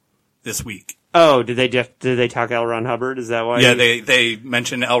show this week. Oh, did they talk L. Ron Hubbard? Is that why? Yeah, they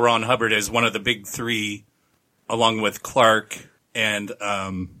mentioned L. Ron Hubbard as one of the big three, along with Clark and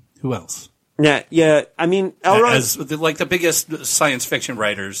who else? Yeah. I mean, L. Ron as like the biggest science fiction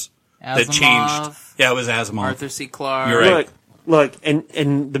writers Asimov, that changed. Yeah, it was Asimov. Arthur C. Clarke. You're right. Look,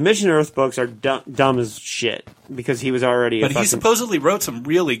 and the Mission Earth books are dumb as shit because he was already. But he supposedly wrote some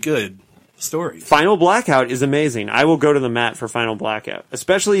really good stories. Final Blackout is amazing. I will go to the mat for Final Blackout,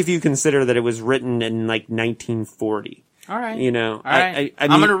 especially if you consider that it was written in like 1940. All right. You know, all right. I'm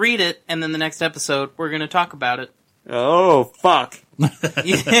going to read it, and then the next episode we're going to talk about it. Oh fuck!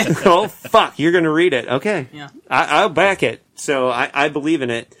 Oh fuck! You're going to read it? Okay. Yeah. I'll back it. So I believe in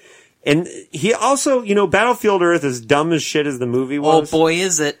it. And he also, Battlefield Earth, as dumb as shit as the movie was. Oh boy,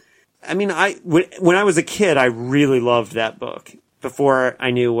 is it! I mean, when I was a kid, I really loved that book before I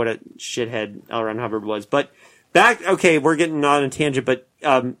knew what a shithead L. Ron Hubbard was. But we're getting on a tangent, but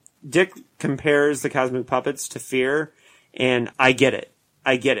Dick compares the Cosmic Puppets to Fear, and I get it.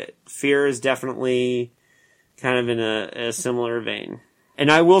 Fear is definitely kind of in a similar vein.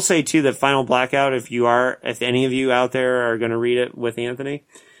 And I will say, too, that Final Blackout, if any of you out there are going to read it with Anthony,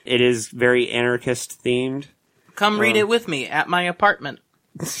 it is very anarchist themed. Come read it with me at my apartment.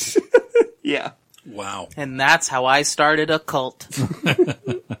 Yeah. Wow. And that's how I started a cult.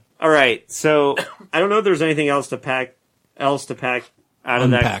 All right. So I don't know if there's anything else to pack out of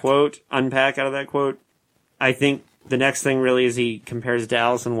that quote. Unpack out of that quote. I think the next thing really is he compares it to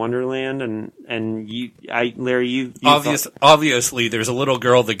Alice in Wonderland, and Larry, obviously there's a little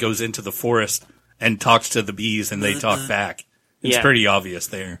girl that goes into the forest and talks to the bees, and they talk back. It's pretty obvious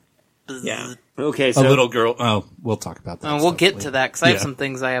there. Yeah. Okay. So a little girl. Oh, we'll talk about that. We'll get later to that because I have some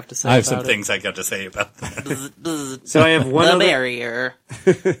things I have to say. I have some things I got to say about that. So I have one the other barrier.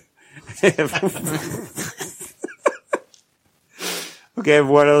 Okay, I have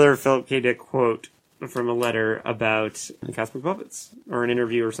one other Philip K. Dick quote from a letter about the Cosmic Puppets, or an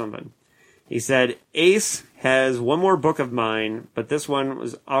interview or something. He said, "Ace has one more book of mine, but this one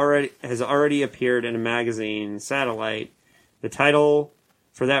has already appeared in a magazine, Satellite. The title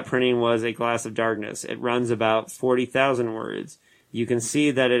for that printing was A Glass of Darkness. It runs about 40,000 words. You can see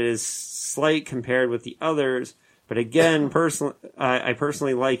that it is slight compared with the others, but again, I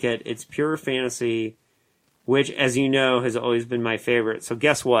personally like it. It's pure fantasy, which, as you know, has always been my favorite. So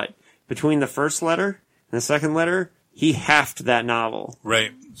guess what? Between the first letter and the second letter, he halved that novel.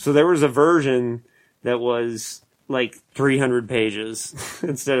 Right. So there was a version that was like 300 pages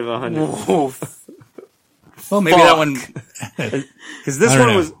instead of 100. Whoa. Well, maybe that one, because this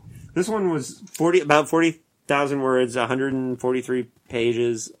one was about 40,000 words, 143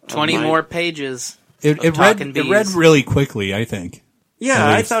 pages. 20 more pages. It read really quickly, I think. Yeah,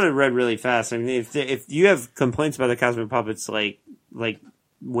 I thought it read really fast. I mean, if you have complaints about the Cosmic Puppets, like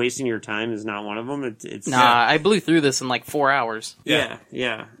wasting your time is not one of them. It's I blew through this in like 4 hours. Yeah.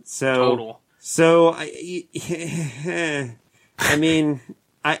 So total. So I mean,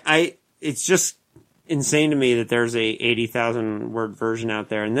 it's just insane to me that there's a 80,000 word version out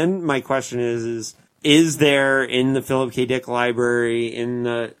there. And then my question is there in the Philip K. Dick library, in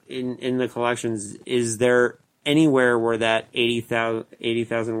the collections, is there anywhere where that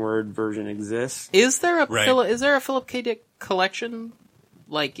 80,000 word version exists? Is there a Philip K. Dick collection?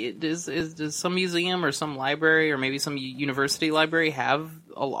 like, does some museum or some library or maybe some university library have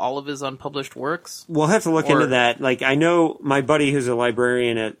all of his unpublished works? We'll have to look into that. Like, I know my buddy who's a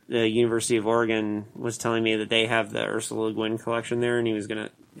librarian at the University of Oregon was telling me that they have the Ursula Le Guin collection there, and he was gonna,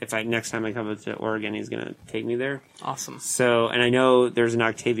 next time I come to Oregon, he's gonna take me there. Awesome. So, and I know there's an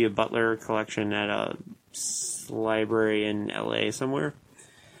Octavia Butler collection at a library in LA somewhere,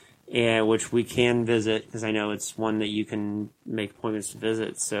 and which we can visit, because I know it's one that you can make appointments to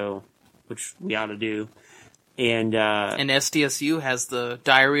visit, so, which we ought to do. And SDSU has the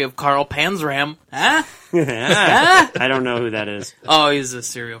Diary of Carl Panzram. Huh? I don't know who that is. Oh, he's a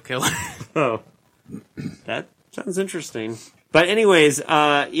serial killer. Oh, that sounds interesting. But anyways,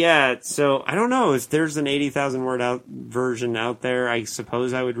 yeah, so I don't know. If there's an 80,000 word version out there, I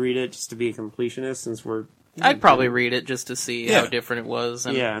suppose I would read it just to be a completionist, since we're... I'd probably read it just to see how different it was.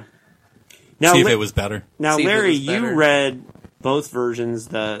 And yeah. Now, see if it was better. Now, Larry, you read both versions,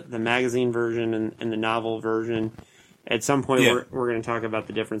 the magazine version and the novel version. At some point, we're going to talk about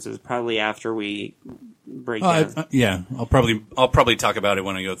the differences, probably after we break down. I'll probably talk about it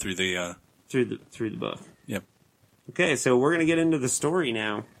when I go through the through the book. Yep. Okay, so we're going to get into the story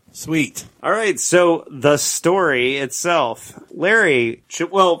now. Sweet. All right, so the story itself. Larry,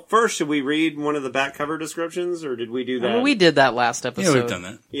 should we read one of the back cover descriptions, or did we do that? We did that last episode. Yeah, we've done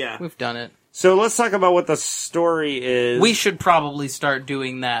that. Yeah. We've done it. So let's talk about what the story is. We should probably start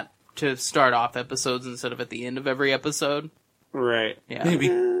doing that to start off episodes instead of at the end of every episode. Right. Yeah. Maybe.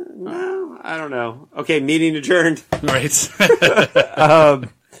 Well, I don't know. Okay, meeting adjourned. Right. So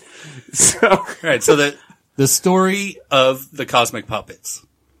the story of the Cosmic Puppets.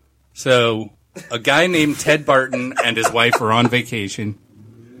 So a guy named Ted Barton and his wife are on vacation,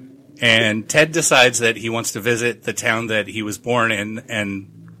 and Ted decides that he wants to visit the town that he was born in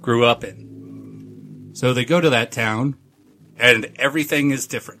and grew up in. So they go to that town, and everything is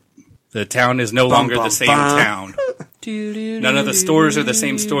different. The town is no longer the same town. None of the stores are the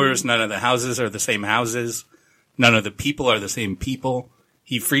same stores. None of the houses are the same houses. None of the people are the same people.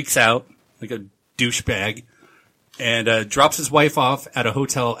 He freaks out like a douchebag and drops his wife off at a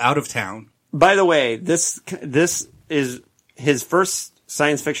hotel out of town. By the way, this is his first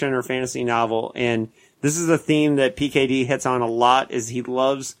science fiction or fantasy novel, and this is a theme that PKD hits on a lot, is he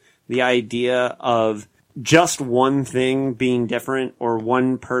loves the idea of just one thing being different or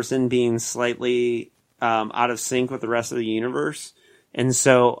one person being slightly out of sync with the rest of the universe. And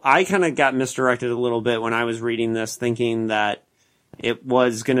so I kind of got misdirected a little bit when I was reading this, thinking that it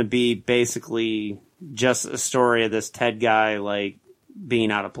was going to be basically just a story of this Ted guy, like,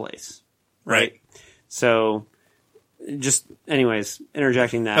 being out of place. Right? So, just, anyways,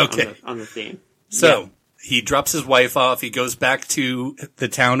 interjecting that on the theme. So, he drops his wife off, he goes back to the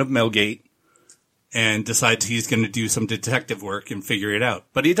town of Millgate, and decides he's going to do some detective work and figure it out.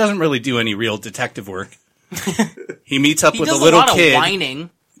 But he doesn't really do any real detective work. He meets up with a little kid. He does a lot of whining.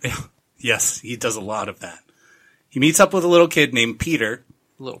 Yes, he does a lot of that. He meets up with a little kid named Peter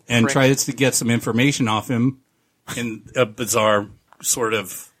and tries to get some information off him in a bizarre sort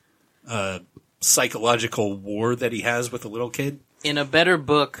of psychological war that he has with a little kid. In a better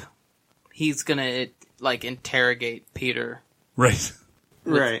book, he's going to, like, interrogate Peter. Right.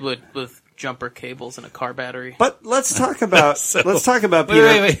 With jumper cables and a car battery. But let's talk about Peter.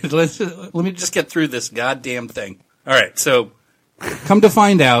 Wait. Let me just get through this goddamn thing. All right. So, come to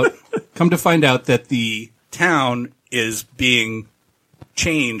find out that the town is being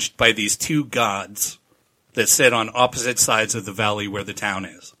changed by these two gods that sit on opposite sides of the valley where the town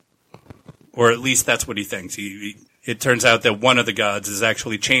is. Or at least that's what he thinks. It turns out that one of the gods is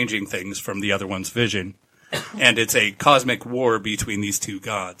actually changing things from the other one's vision. And it's a cosmic war between these two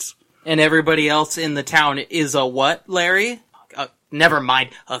gods. And everybody else in the town is a what, Larry? Never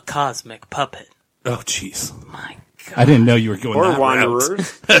mind, a cosmic puppet. Oh, jeez. My God. I didn't know you were going or that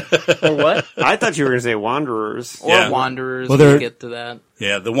wanderers. Or what? I thought you were going to say wanderers. Or wanderers. We'll get to that.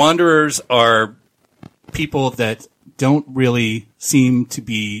 Yeah, the wanderers are people that don't really seem to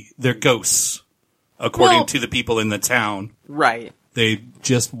be... They're ghosts, according to the people in the town. Right. They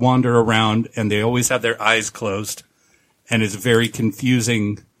just wander around, and they always have their eyes closed. And it's very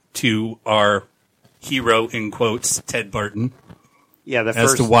confusing to our hero, in quotes, Ted Barton,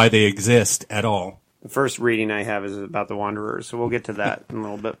 as to why they exist at all. The first reading I have is about the Wanderers, so we'll get to that in a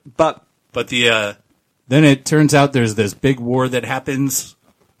little bit. But then it turns out there's this big war that happens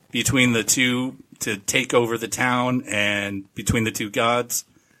between the two to take over the town and between the two gods.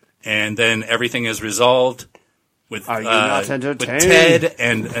 And then everything is resolved with Ted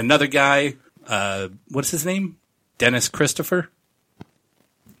and another guy. What's his name? Dennis Christopher?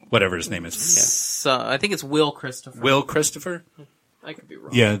 Whatever his name is. So, I think it's Will Christopher. Will Christopher? I could be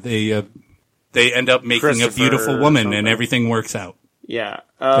wrong. Yeah, they end up making a beautiful woman, and everything works out. Yeah.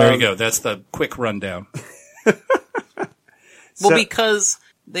 There you go. That's the quick rundown. Well, because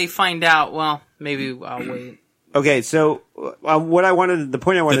they find out. Well, maybe I'll wait. Okay, so the point I wanted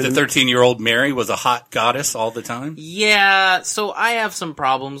that the 13-year-old Mary was a hot goddess all the time? Yeah, so I have some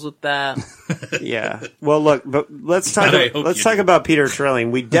problems with that. Yeah. Well, look, but let's talk about Peter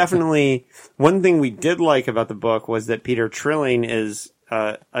Trilling. We definitely, one thing we did like about the book was that Peter Trilling is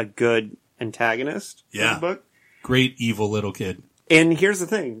a good antagonist for the book. Great evil little kid. And here's the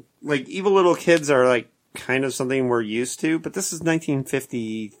thing, like, evil little kids are like kind of something we're used to, but this is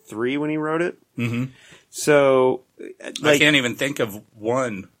 1953 when he wrote it. Mm-hmm. So, I can't even think of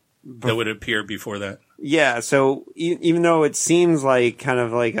one that would appear before that. Yeah, so even though it seems like kind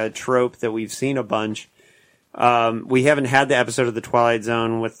of like a trope that we've seen a bunch, we haven't had the episode of the Twilight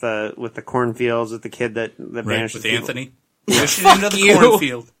Zone with the cornfields with the kid that vanishes. With Anthony. Wish it into the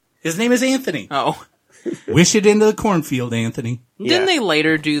cornfield. His name is Anthony. Oh. Wish it into the cornfield, Anthony. Didn't they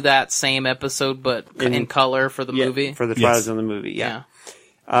later do that same episode, but in color for the movie? For the Twilight Zone, the movie, yeah.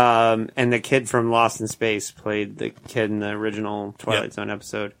 And the kid from Lost in Space played the kid in the original Twilight Zone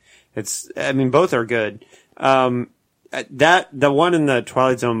episode. Both are good. The one in the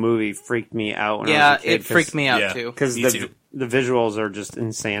Twilight Zone movie freaked me out when I was a kid. It freaked me out too. Because the visuals are just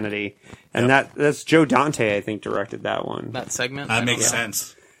insanity. And that's Joe Dante, I think, directed that one. That segment? That makes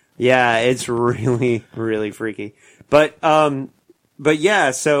sense. Yeah, it's really, really freaky. But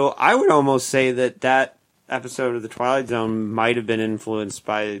yeah, so I would almost say that episode of the Twilight Zone might have been influenced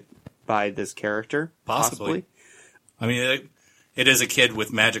by this character. Possibly. I mean, it is a kid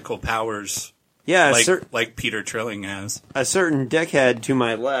with magical powers. Yeah, like Peter Trilling has. A certain dickhead to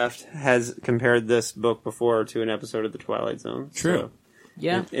my left has compared this book before to an episode of the Twilight Zone. True. So,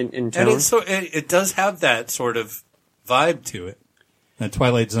 yeah. In tone. And it does have that sort of vibe to it. That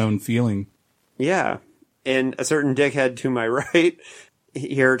Twilight Zone feeling. Yeah. And a certain dickhead to my right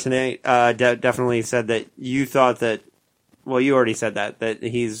here tonight definitely said that you thought that, well, you already said that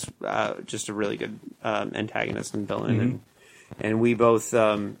he's just a really good antagonist and villain. Mm-hmm. And we both,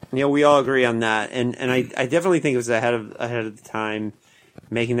 we all agree on that. And I definitely think it was ahead of the time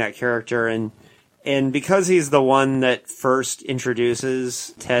making that character. And because he's the one that first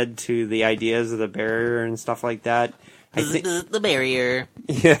introduces Ted to the ideas of the barrier and stuff like that. The barrier.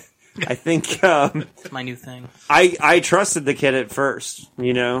 Yeah. I think it's my new thing. I trusted the kid at first,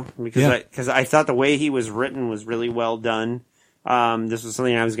 because I thought the way he was written was really well done. This was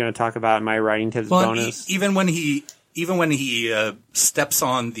something I was going to talk about in my writing tips bonus. Even when he steps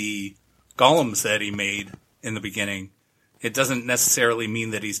on the golems that he made in the beginning, it doesn't necessarily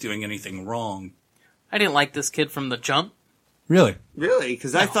mean that he's doing anything wrong. I didn't like this kid from the jump. Really?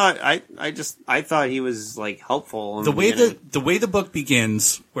 Because I thought he was like helpful. The way the book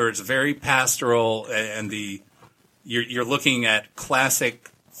begins, where it's very pastoral, and you're looking at classic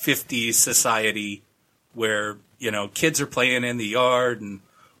 50s society, where kids are playing in the yard and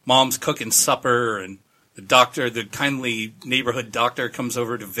mom's cooking supper, and the kindly neighborhood doctor comes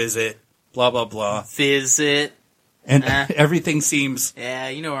over to visit. Blah blah blah. Visit. And everything seems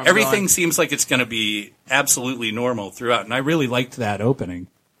going. Seems like it's going to be absolutely normal throughout, and I really liked that opening.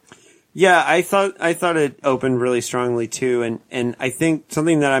 Yeah, I thought it opened really strongly too, and I think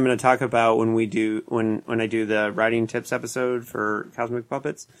something that I'm going to talk about when I do the writing tips episode for Cosmic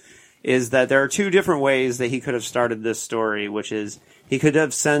Puppets is that there are two different ways that he could have started this story, which is he could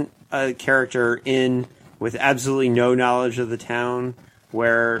have sent a character in with absolutely no knowledge of the town,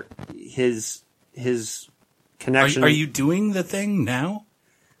 where his connection. Are you doing the thing now?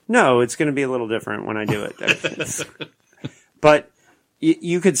 No, it's going to be a little different when I do it. But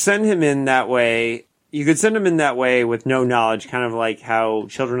you could send him in that way. You could send him in that way with no knowledge, kind of like how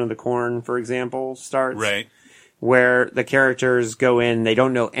Children of the Corn, for example, starts. Right. Where the characters go in, they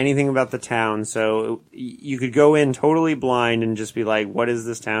don't know anything about the town, so you could go in totally blind and just be like, what is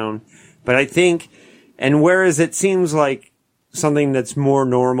this town? But I think, and whereas it seems like something that's more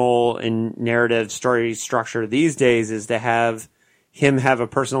normal in narrative story structure these days is to have him have a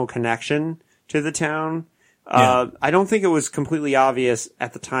personal connection to the town. Yeah. I don't think it was completely obvious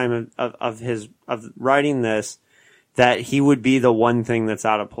at the time of writing this that he would be the one thing that's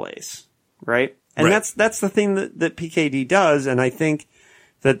out of place, right? And that's the thing that PKD does, and I think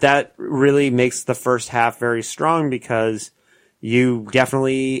that really makes the first half very strong because you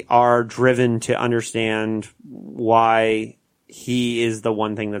definitely are driven to understand why he is the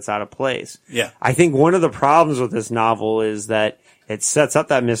one thing that's out of place. Yeah. I think one of the problems with this novel is that it sets up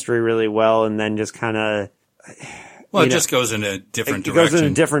that mystery really well and then just kind of... Well, it just goes in a different direction. It goes in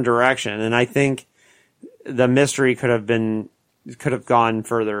a different direction, and I think the mystery could have been could have gone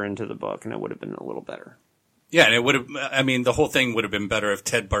further into the book, and it would have been a little better. Yeah, and it would have. I mean, the whole thing would have been better if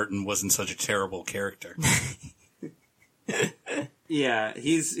Ted Barton wasn't such a terrible character. Yeah,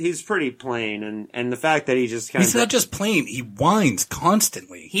 he's pretty plain, and the fact that he just he's not just plain. He whines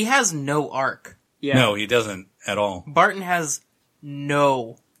constantly. He has no arc. Yeah. No, he doesn't at all. Barton has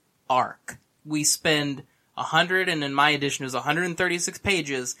no arc. We spend 100, and in my edition is 136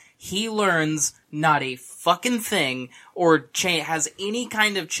 pages. He learns not a fucking thing, or has any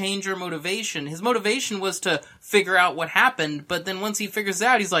kind of change or motivation. His motivation was to figure out what happened, but then once he figures it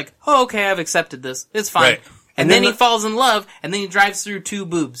out, he's like, oh, okay, I've accepted this. It's fine. Right. And then he falls in love, and then he drives through 2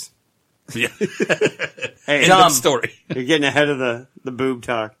 boobs. Yeah. Hey, End of story. You're getting ahead of the boob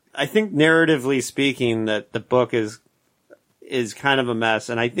talk. I think narratively speaking that the book is kind of a mess,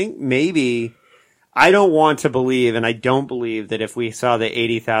 and I think maybe I don't want to believe, and I don't believe that if we saw the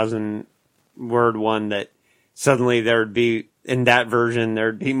 80,000 word one that suddenly there'd be in that version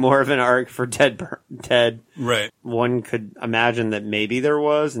there'd be more of an arc for Ted. Right. One could imagine that maybe there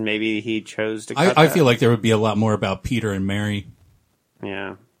was, and maybe he chose to cut I that. feel like there would be a lot more about Peter and Mary.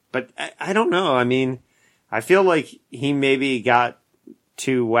 Yeah. But I don't know. I mean, I feel like he maybe got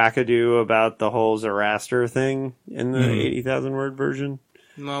too wackadoo about the whole Zoroaster thing in the 80,000 word version.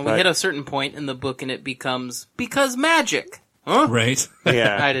 Well, we hit a certain point in the book and it becomes, because magic. Huh? Right.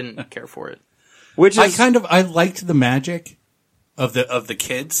 Yeah. I didn't care for it. Which is, I liked the magic of the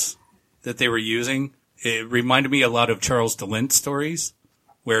kids that they were using. It reminded me a lot of Charles DeLint stories,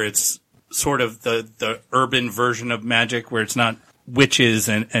 where it's sort of the urban version of magic, where it's not witches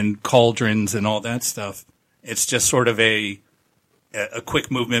and cauldrons and all that stuff. It's just sort of a quick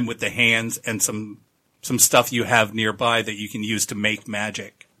movement with the hands and some stuff you have nearby that you can use to make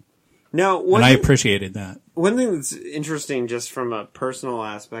magic. now, And I appreciated that. one thing that's interesting just from a personal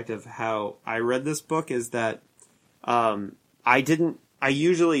aspect of how I read this book is that I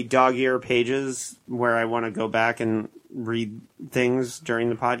usually dog ear pages where I want to go back and read things during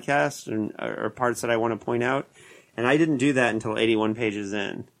the podcast or parts that I want to point out. And I didn't do that until 81 pages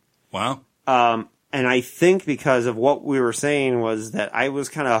in. Wow. And I think because of what we were saying was that I was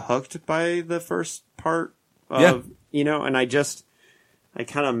kind of hooked by the first part of, and I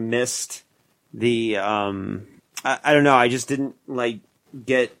kind of missed the, I don't know, I just didn't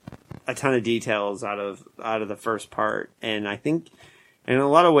get a ton of details out of the first part. And I think in a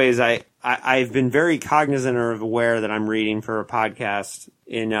lot of ways, I've been very cognizant or aware that I'm reading for a podcast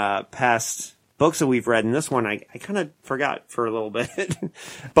in past books that we've read. And this one, I kind of forgot for a little bit.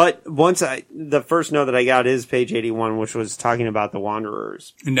 But the first note that I got is page 81, which was talking about the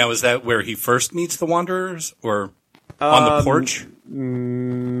Wanderers. And now, is that where he first meets the Wanderers, or on the porch?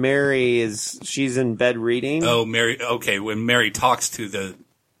 Mary she's in bed reading. Oh, Mary. Okay, when Mary talks to the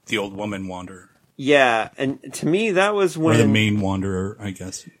old woman Wanderer. Yeah, and to me, that was when... Or the main Wanderer, I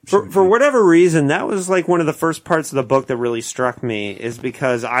guess. For whatever reason, that was like one of the first parts of the book that really struck me, is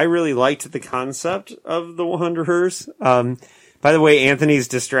because I really liked the concept of the Wanderers. By the way, Anthony's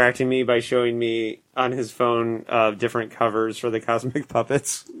distracting me by showing me on his phone different covers for the Cosmic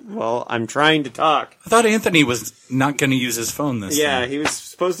Puppets. Well, I'm trying to talk. I thought Anthony was not going to use his phone this time. Yeah, he was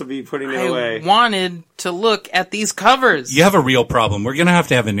supposed to be putting it away. I wanted to look at these covers. You have a real problem. We're going to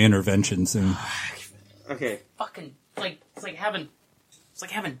have an intervention soon. Okay. Fucking, it's like having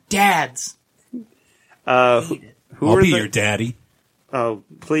dads. Who I'll are be your daddy. Oh,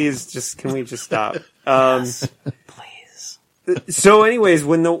 please, can we just stop? Yes, please. So anyways,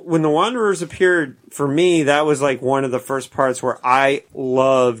 when the Wanderers appeared, for me, that was like one of the first parts where I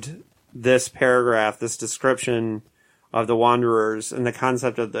loved this paragraph, this description of the Wanderers and the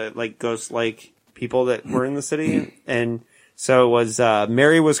concept of the ghost-like people that were in the city. And so it was,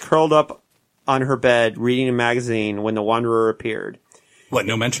 Mary was curled up on her bed reading a magazine when the Wanderer appeared. What,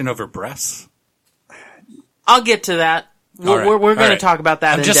 no mention of her breasts? I'll get to that. We're going to talk about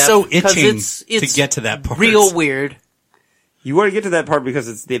that I'm in just depth, so itching it's to get to that part. real weird. You want to get to that part because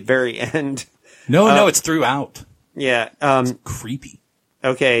it's the very end. No, it's throughout. Yeah. Creepy.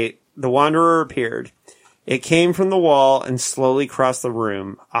 Okay, the Wanderer appeared. It came from the wall and slowly crossed the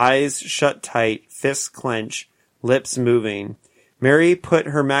room, eyes shut tight, fists clenched, lips moving. Mary put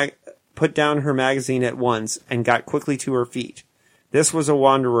down her magazine at once and got quickly to her feet. This was a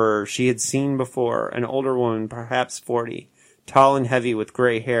Wanderer she had seen before, an older woman, perhaps 40, tall and heavy with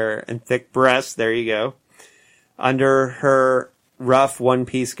gray hair and thick breasts, there you go, under her rough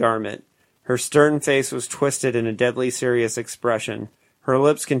one-piece garment. Her stern face was twisted in a deadly serious expression. Her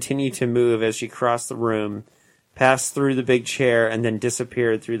lips continued to move as she crossed the room, passed through the big chair, and then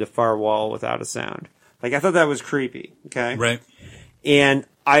disappeared through the far wall without a sound. I thought that was creepy, okay? Right. And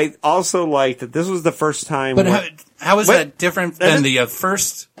I also liked that this was the first time. But how is that different than the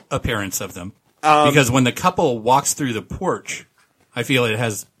first appearance of them? Because when the couple walks through the porch, I feel it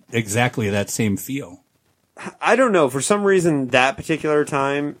has exactly that same feel. I don't know. For some reason, that particular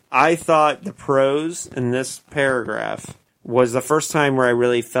time, I thought the prose in this paragraph was the first time where I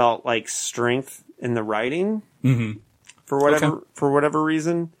really felt like strength in the writing. Mm-hmm. For whatever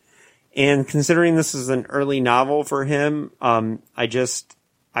reason. And considering this is an early novel for him, I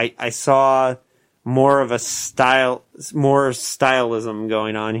saw more of a stylism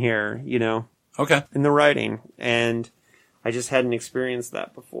going on here, you know? Okay. In the writing. And I just hadn't experienced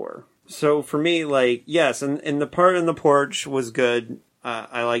that before. So for me, like, yes, and the part in the porch was good.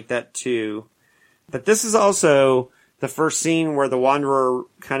 I like that too. But this is also the first scene where the Wanderer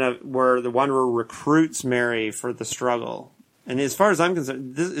recruits Mary for the struggle. And as far as I'm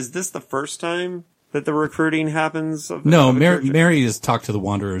concerned, is this the first time that the recruiting happens? Mary has talked to the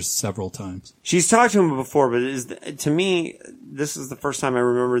Wanderers several times. She's talked to him before, but to me, this is the first time I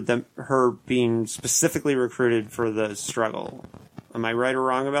remembered her being specifically recruited for the struggle. Am I right or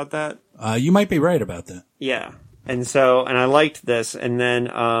wrong about that? You might be right about that. Yeah. And I liked this. And then,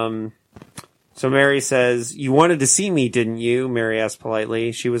 so Mary says, "You wanted to see me, didn't you?" Mary asked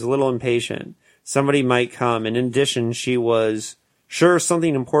politely. She was a little impatient. Somebody might come. And in addition, she was sure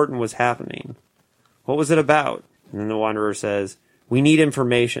something important was happening. What was it about? And then the Wanderer says, "We need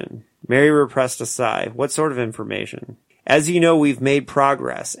information." Mary repressed a sigh. "What sort of information?" "As you know, we've made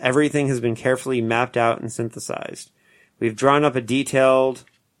progress. Everything has been carefully mapped out and synthesized. We've drawn up a detailed,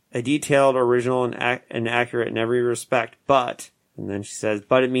 original, and accurate in every respect, but," and then she says,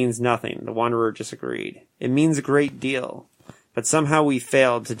 "but it means nothing." The Wanderer disagreed. "It means a great deal, but somehow we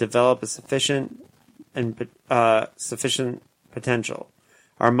failed to develop a sufficient potential.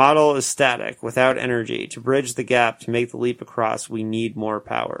 Our model is static, without energy. To bridge the gap, to make the leap across, we need more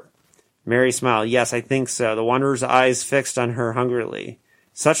power." Mary smiled. "Yes, I think so." The Wanderer's eyes fixed on her hungrily.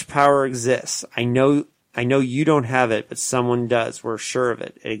 "Such power exists. I know you don't have it, but someone does. We're sure of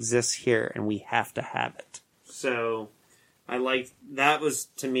it. It exists here, and we have to have it." So, that was,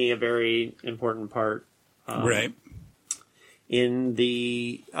 to me, a very important part. Right. In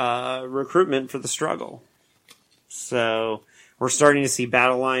the recruitment for the struggle. So, we're starting to see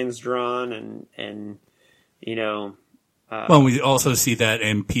battle lines drawn and you know... well, we also see that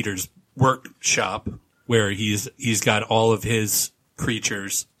in Peter's workshop, where he's got all of his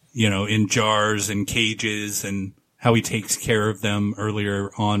creatures, you know, in jars and cages, and how he takes care of them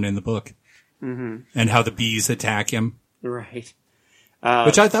earlier on in the book. Mm-hmm. And how the bees attack him. Right.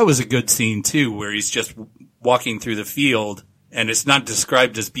 Which I thought was a good scene, too, where he's just walking through the field, and it's not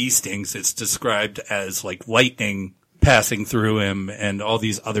described as bee stings, it's described as, like, lightning passing through him, and all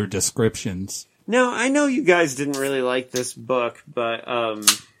these other descriptions. Now, I know you guys didn't really like this book, but,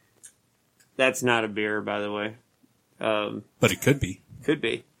 that's not a beer, by the way. But it could be. Could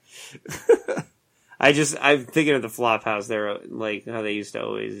be. I'm thinking of the Flophouse there, like, how they used to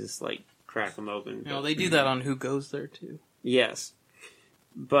always just, like, crack them open. No, they do that on Who Goes There, too. Yes.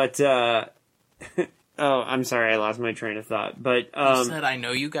 But, oh, I'm sorry, I lost my train of thought. But, you said, I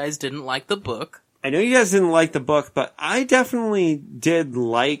know you guys didn't like the book. I know you guys didn't like the book, but I definitely did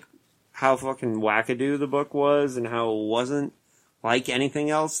like how fucking wackadoo the book was, and how it wasn't like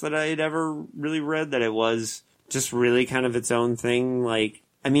anything else that I had ever really read, that it was just really kind of its own thing. Like,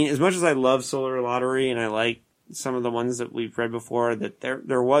 I mean, as much as I love Solar Lottery, and I like some of the ones that we've read before, that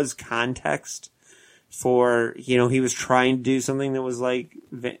there was context for, you know, he was trying to do something that was like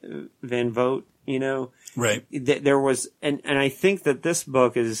Van Vogt, you know? Right. There was, and I think that this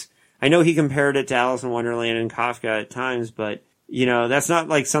book is, I know he compared it to Alice in Wonderland and Kafka at times, but, you know, that's not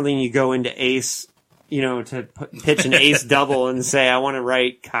like something you go into Ace, you know, to pitch an Ace double and say, I want to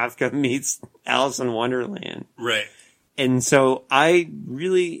write Kafka meets Alice in Wonderland. Right. And so I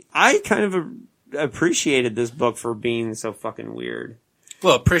kind of appreciated this book for being so fucking weird.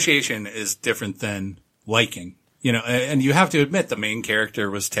 Well, appreciation is different than liking, you know, and you have to admit the main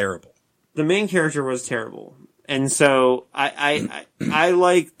character was terrible. The main character was terrible. And so I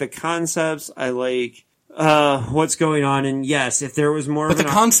like the concepts. I like what's going on. And yes, if there was more, but the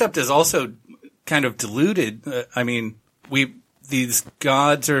concept is also kind of diluted. I mean, these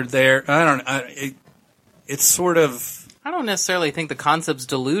gods are there. I don't know. It's sort of. I don't necessarily think the concept's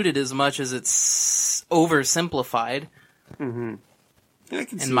diluted as much as it's oversimplified. Mm-hmm.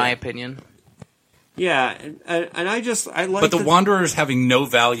 In my opinion. Yeah, and I like. But the Wanderers having no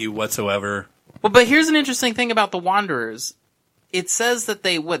value whatsoever. Well, but here's an interesting thing about the Wanderers. It says that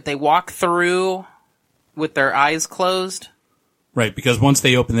they walk through with their eyes closed. Right, because once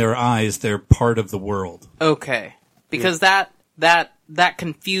they open their eyes, they're part of the world. Okay. Because that that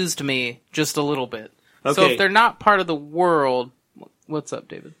confused me just a little bit. Okay. So if they're not part of the world, what's up,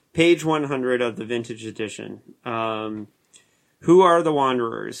 David? Page 100 of the Vintage Edition. Who are the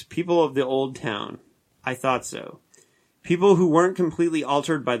Wanderers? People of the Old Town. I thought so. People who weren't completely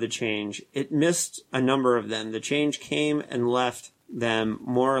altered by the change. It missed a number of them. The change came and left them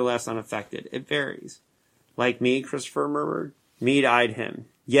more or less unaffected. It varies. Like me, Christopher murmured. Meade eyed him.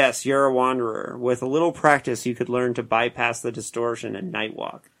 Yes, you're a wanderer. With a little practice, you could learn to bypass the distortion and night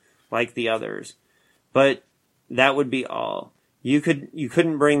walk, like the others. But that would be all. You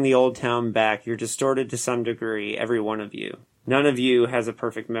couldn't bring the old town back. You're distorted to some degree, every one of you. None of you has a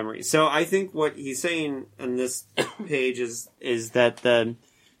perfect memory. So I think what he's saying on this page is that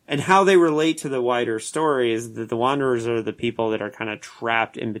and how they relate to the wider story is that the Wanderers are the people that are kind of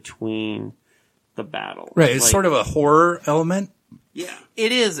trapped in between the battle. Right, it's sort of a horror element. Yeah.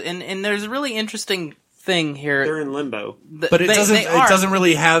 It is, and there's a really interesting thing here. They're in limbo. But it doesn't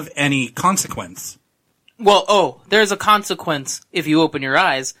really have any consequence. Well, there's a consequence if you open your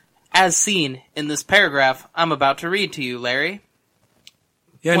eyes, as seen in this paragraph I'm about to read to you, Larry.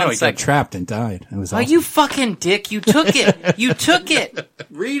 Yeah, no, he got trapped and died. It was awesome. Oh, you fucking dick. You took it. You took it.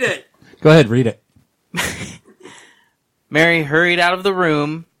 Read it. Go ahead, read it. Mary hurried out of the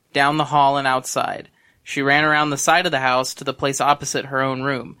room, down the hall and outside. She ran around the side of the house to the place opposite her own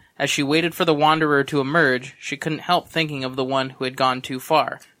room. As she waited for the wanderer to emerge, she couldn't help thinking of the one who had gone too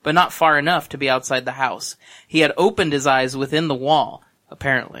far, but not far enough to be outside the house. He had opened his eyes within the wall,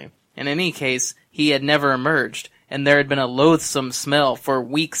 apparently. In any case, he had never emerged, and there had been a loathsome smell for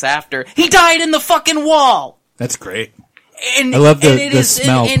weeks after. He died in the fucking wall! That's great. And, I love the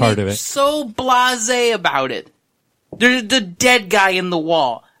smell part of it. So blasé about it. There's the dead guy in the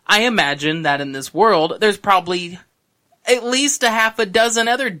wall. I imagine that in this world, there's probably at least a half a dozen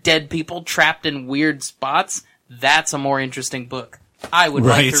other dead people trapped in weird spots. That's a more interesting book. I would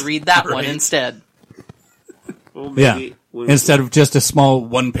like to read that one instead. Well, Instead of just a small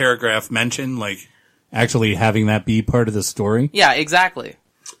one paragraph mention, like actually having that be part of the story. Yeah, exactly.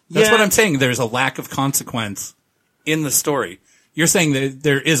 That's what I'm saying. There's a lack of consequence in the story. You're saying that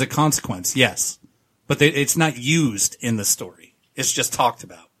there is a consequence, yes. But it's not used in the story. It's just talked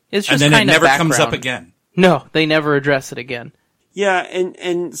about. It's just and then kind it of never background. comes up again. No, they never address it again. Yeah,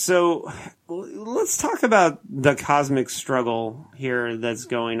 and so let's talk about the cosmic struggle here that's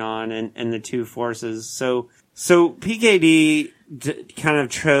going on and the two forces. So PKD kind of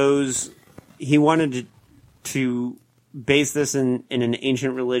chose, he wanted to base this in an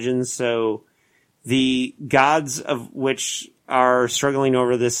ancient religion, so the gods of which are struggling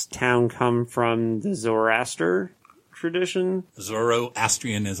over this town come from the Zoroaster tradition.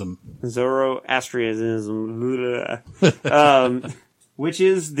 Zoroastrianism. Which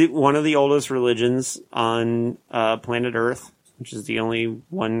is one of the oldest religions on planet Earth, which is the only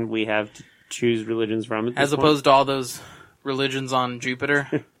one we have to choose religions from at this As opposed to all those religions on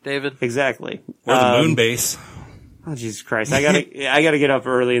Jupiter, David? Exactly. Or the moon base. Oh, Jesus Christ. I gotta get up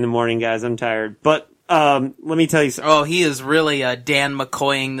early in the morning, guys. I'm tired. But let me tell you something. Oh, he is really Dan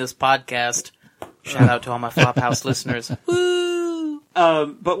McCoying this podcast. Shout out to all my Flophouse listeners. Woo!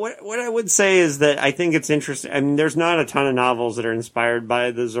 But what I would say is that I think it's interesting. I mean, there's not a ton of novels that are inspired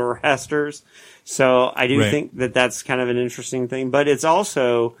by the Zoroasters, so I do think that that's kind of an interesting thing. But it's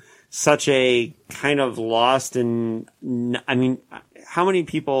also such a kind of lost and, I mean, how many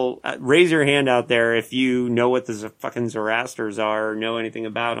people, raise your hand out there if you know what the fucking Zoroasters are or know anything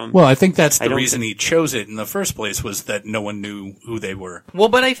about them. Well, I think that's the reason he chose it in the first place, was that no one knew who they were. Well,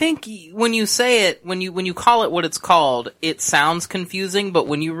 but I think when you say it, when you call it what it's called, it sounds confusing, but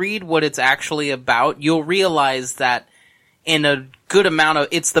when you read what it's actually about, you'll realize that in a good amount of,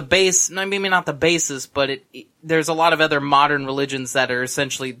 it's the base, maybe not the basis, but there's a lot of other modern religions that are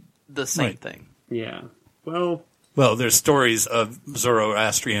essentially the same thing. Yeah. Well, there's stories of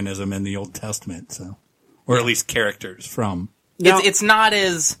Zoroastrianism in the Old Testament, so, or at least characters from. It's not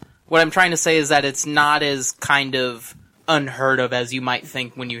as, what I'm trying to say is that it's not as kind of unheard of as you might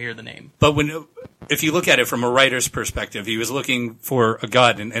think when you hear the name. But if you look at it from a writer's perspective, he was looking for a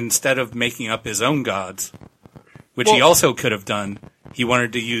god, and instead of making up his own gods, which he also could have done, he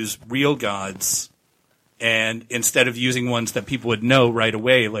wanted to use real gods. And instead of using ones that people would know right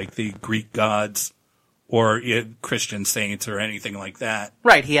away, like the Greek gods or Christian saints or anything like that.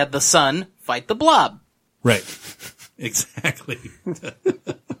 Right, he had the sun fight the blob. Right, exactly.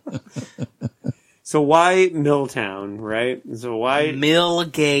 So why Milltown, right? So why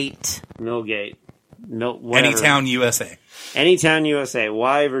Millgate? Whatever. Anytown, USA. Anytown, USA.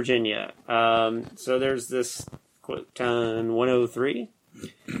 Why Virginia? So there's this quote on 103.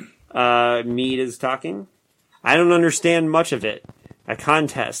 Meade is talking. I don't understand much of it. A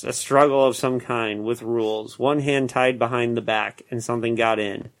contest, a struggle of some kind, with rules. One hand tied behind the back, and something got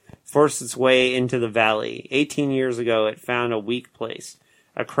in. Forced its way into the valley. 18 years ago, it found a weak place.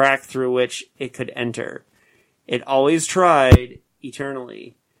 A crack through which it could enter. It always tried,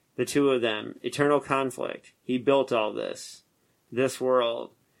 eternally. The two of them. Eternal conflict. He built all this. This world.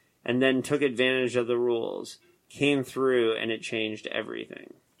 And then took advantage of the rules. Came through, and it changed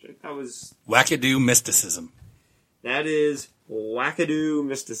everything. That was... Wackadoo mysticism. That is wackadoo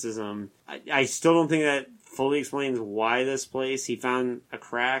mysticism. I still don't think that fully explains why this place. He found a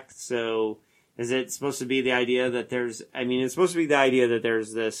crack, so is it supposed to be the idea that there's... I mean, it's supposed to be the idea that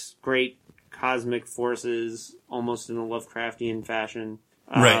there's this great cosmic forces, almost in a Lovecraftian fashion,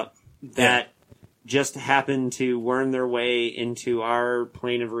 right. that just happen to worm their way into our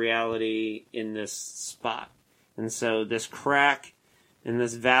plane of reality in this spot. And so this crack in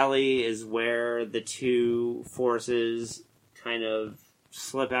this valley is where the two forces kind of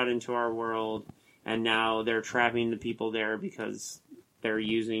slip out into our world, and now they're trapping the people there because they're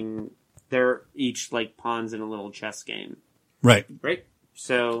each like pawns in a little chess game. Right. Right?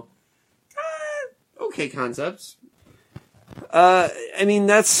 So, okay concepts. I mean,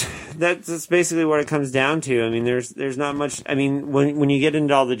 that's basically what it comes down to. I mean, there's not much. I mean, when you get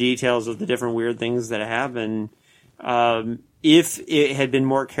into all the details of the different weird things that happen, if it had been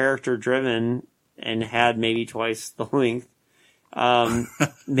more character driven and had maybe twice the length,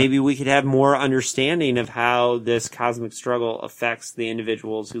 maybe we could have more understanding of how this cosmic struggle affects the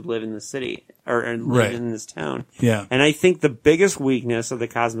individuals who live in the city or live in this town. Yeah. And I think the biggest weakness of the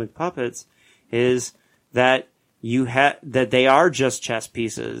cosmic puppets is that that they are just chess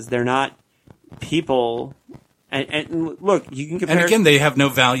pieces. They're not people. And look, you can compare. And again, they have no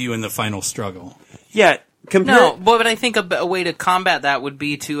value in the final struggle. Yeah. No, but I think a way to combat that would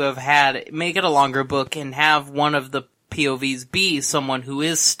be to make it a longer book and have one of the POVs be someone who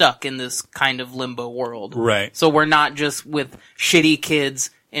is stuck in this kind of limbo world. Right. So we're not just with shitty kids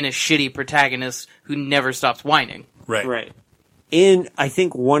and a shitty protagonist who never stops whining. Right. Right. And I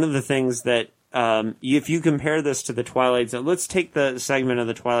think one of the things that, if you compare this to the Twilight Zone, let's take the segment of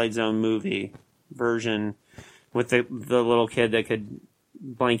the Twilight Zone movie version with the little kid that could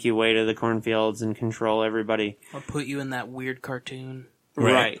blank you away to the cornfields and control everybody. Or put you in that weird cartoon.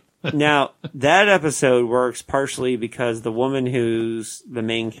 Right. Now, that episode works partially because the woman who's the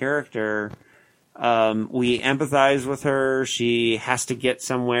main character, we empathize with her. She has to get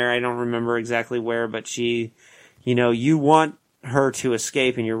somewhere. I don't remember exactly where, but she, you want her to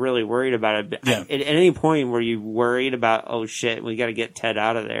escape and you're really worried about it. Yeah. At any point were you worried about, oh shit, we got to get Ted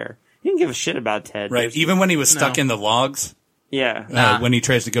out of there? You didn't give a shit about Ted. Right. Even when he was stuck in the logs. Yeah. When he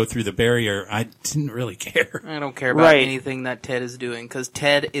tries to go through the barrier, I didn't really care. I don't care about anything that Ted is doing, because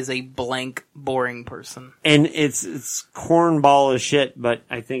Ted is a blank, boring person. And it's cornball as shit, but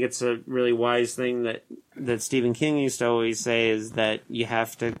I think it's a really wise thing that Stephen King used to always say, is that you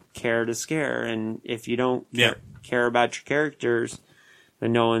have to care to scare. And if you don't care about your characters,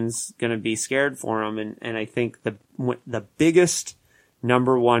 then no one's going to be scared for them. And I think the biggest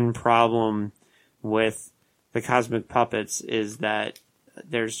number one problem with the Cosmic Puppets is that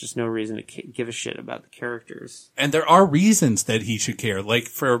there's just no reason to give a shit about the characters. And there are reasons that he should care. Like,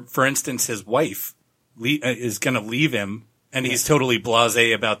 for instance, his wife is going to leave him, and he's totally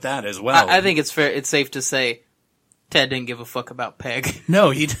blasé about that as well. I think it's fair. It's safe to say Ted didn't give a fuck about Peg.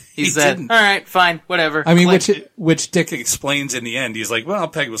 No, he said, didn't. All right, fine, whatever. I mean, which Dick explains in the end. He's like, well,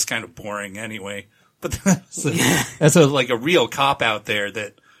 Peg was kind of boring anyway. But that's a real cop out there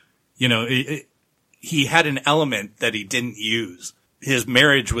that, he had an element that he didn't use. His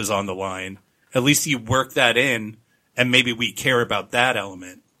marriage was on the line. At least you work that in, and maybe we care about that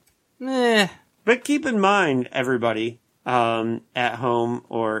element. But keep in mind, everybody, at home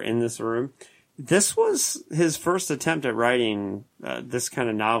or in this room, this was his first attempt at writing this kind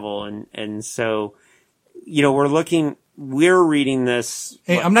of novel. And so, we're reading this.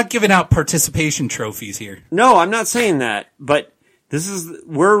 Hey, I'm not giving out participation trophies here. No, I'm not saying that, but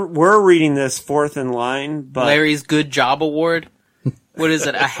we're reading this fourth in line, but Larry's Good Job Award. What is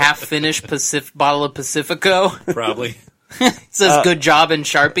it? A half-finished bottle of Pacifico? Probably. It says "Good Job" in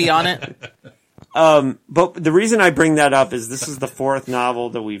Sharpie on it. But the reason I bring that up is this is the fourth novel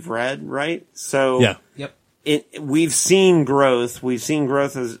that we've read, right? So yeah. Yep. We've seen growth. We've seen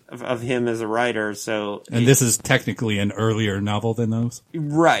growth of him as a writer. And this is technically an earlier novel than those,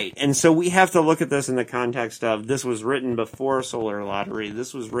 right? And so we have to look at this in the context of this was written before Solar Lottery.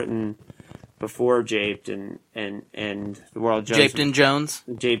 This was written before Japed and the World Jones. Japed and Jones.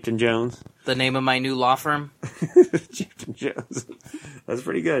 Japed and Jones. The name of my new law firm. Japed and Jones. That's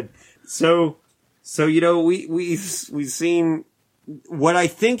pretty good. So we've seen what I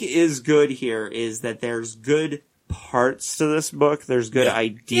think is good here is that there's good parts to this book. There's good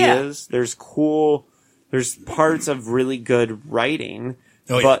ideas. Yeah. There's parts of really good writing.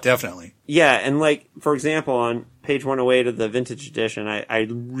 Oh, yeah, definitely. Yeah, and like, for example, on page 108 of the vintage edition, I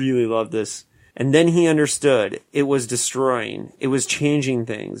really love this. And then he understood. It was destroying. It was changing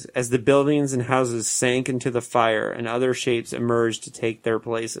things. As the buildings and houses sank into the fire and other shapes emerged to take their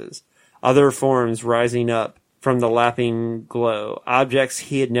places. Other forms rising up from the lapping glow. Objects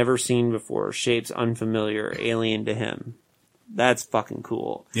he had never seen before. Shapes unfamiliar, alien to him. That's fucking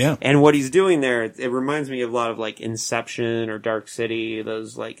cool. Yeah. And what he's doing there, it reminds me of a lot of like Inception or Dark City,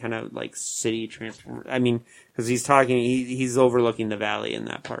 those like kind of like city transform. I mean, because he's he's overlooking the valley in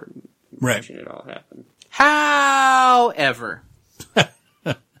that part. Right. Watching it all happen. However.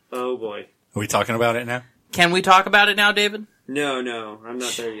 Oh boy. Are we talking about it now? Can we talk about it now, David? No, I'm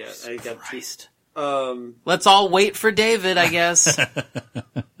not there yet. I got Christ. two. Let's all wait for David, I guess.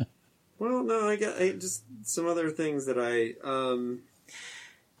 Well, no, I just some other things that Doop,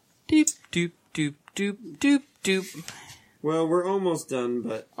 doop, doop, doop, doop, doop. Well, we're almost done,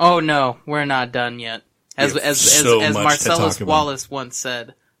 but Oh no, we're not done yet. As so much to Marcellus talk about. Wallace once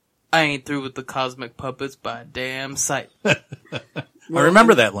said, I ain't through with the cosmic puppets by a damn sight. I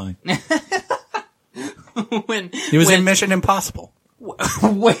remember that line. He was in Mission Impossible.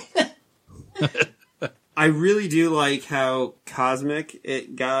 I really do like how cosmic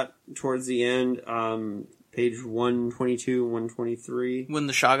it got towards the end. Page 122, 123. When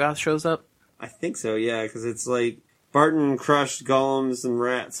the Shoggoth shows up? I think so, yeah, because it's like Barton crushed golems and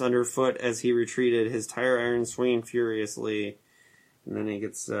rats underfoot as he retreated, his tire iron swinging furiously. And then he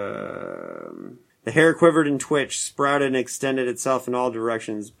gets, the hair quivered and twitched, sprouted and extended itself in all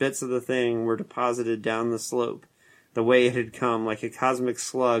directions. Bits of the thing were deposited down the slope, the way it had come, like a cosmic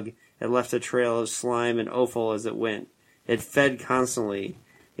slug. It left a trail of slime and offal as it went. It fed constantly.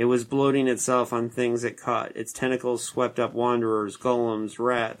 It was bloating itself on things it caught. Its tentacles swept up wanderers, golems,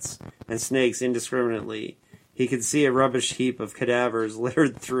 rats, and snakes indiscriminately. He could see a rubbish heap of cadavers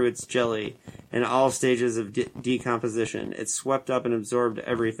littered through its jelly, in all stages of decomposition. It swept up and absorbed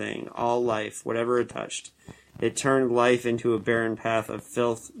everything, all life, whatever it touched. It turned life into a barren path of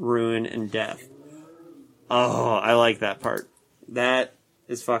filth, ruin, and death. Oh, I like that part. That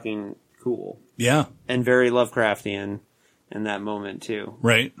is fucking cool. Yeah. And very Lovecraftian in that moment, too.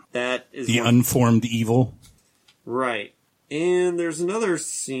 Right. That is the unformed evil. Right. And there's another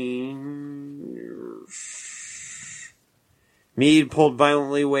scene. Meade pulled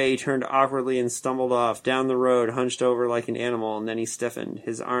violently away, turned awkwardly, and stumbled off, down the road, hunched over like an animal, and then he stiffened.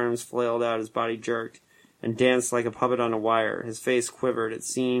 His arms flailed out, his body jerked, and danced like a puppet on a wire. His face quivered. It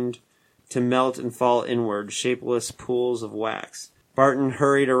seemed to melt and fall inward, shapeless pools of wax. Barton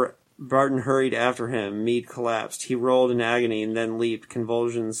hurried after him. Meade collapsed. He rolled in agony and then leaped.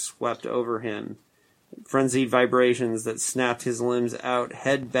 Convulsions swept over him. Frenzied vibrations that snapped his limbs out,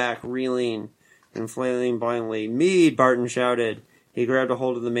 head back, reeling and flailing blindly. Meade! Barton shouted. He grabbed a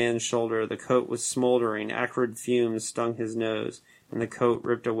hold of the man's shoulder. The coat was smoldering. Acrid fumes stung his nose, and the coat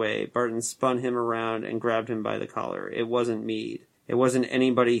ripped away. Barton spun him around and grabbed him by the collar. It wasn't Meade. It wasn't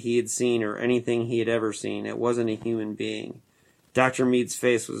anybody he had seen or anything he had ever seen. It wasn't a human being. Dr. Meade's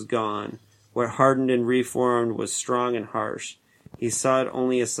face was gone. What hardened and reformed was strong and harsh. He saw it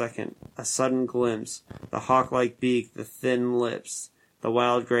only a second, a sudden glimpse, the hawk-like beak, the thin lips, the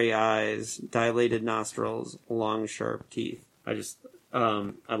wild gray eyes, dilated nostrils, long, sharp teeth. I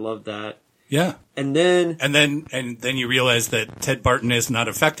love that. Yeah. And then you realize that Ted Barton is not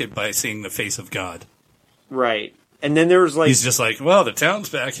affected by seeing the face of God. Right. And then there was like... He's just like, well, the town's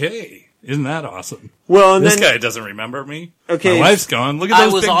back. Hey, isn't that awesome? Well, and this guy doesn't remember me. Okay. My wife's gone. Look at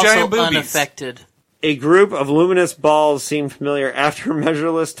those big giant boobies. I was also unaffected. A group of luminous balls seemed familiar. After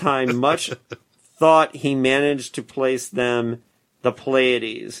measureless time, much thought he managed to place them the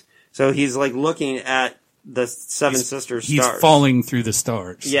Pleiades. So he's like looking at the Seven Sisters stars. He's falling through the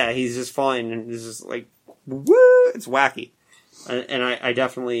stars. Yeah, he's just falling, and it's just like, woo! It's wacky. And I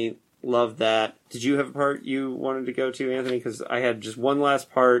definitely love that. Did you have a part you wanted to go to, Anthony? Because I had just one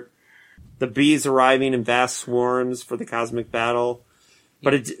last part. The bees arriving in vast swarms for the cosmic battle.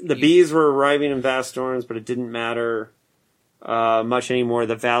 But the bees were arriving in vast storms, but it didn't matter much anymore.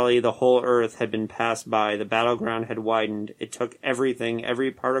 The valley, the whole earth had been passed by. The battleground had widened. It took everything, every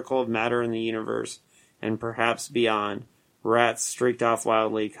particle of matter in the universe, and perhaps beyond. Rats streaked off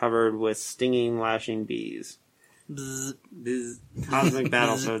wildly, covered with stinging, lashing bees. Bzz, bzz. Cosmic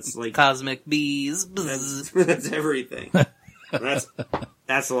battle, so it's like... Cosmic bees. That's everything. That's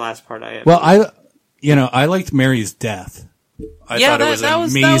the last part I have. Well, I liked Mary's death. I thought it was an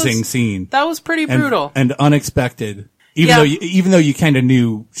amazing scene. That was pretty brutal. And unexpected. Even though you kind of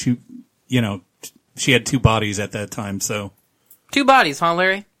knew she had two bodies at that time, so. Two bodies, huh,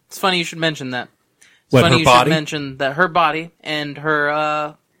 Larry? It's funny you should mention that. It's What, funny her you body? should mention that her body and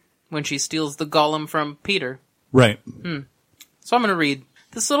her, when she steals the golem from Peter. Right. So I'm going to read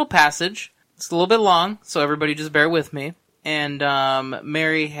this little passage. It's a little bit long, so everybody just bear with me. And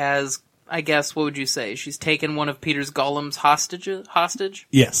Mary has, I guess, what would you say? She's taken one of Peter's golems hostage?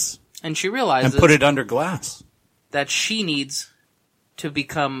 Yes. And she realizes And put it under glass. that she needs to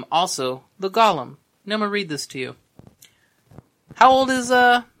become also the golem. Now I'm going to read this to you. How old is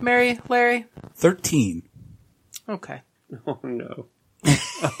Mary, Larry? 13. Okay. Oh, no.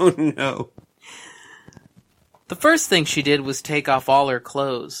 Oh, no. The first thing she did was take off all her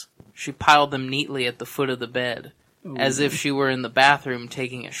clothes. She piled them neatly at the foot of the bed, as if she were in the bathroom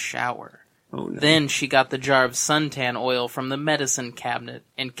taking a shower. Oh, no. Then she got the jar of suntan oil from the medicine cabinet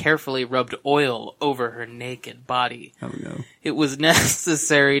and carefully rubbed oil over her naked body. Oh, no. It was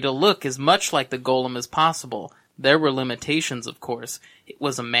necessary to look as much like the golem as possible. There were limitations, of course. It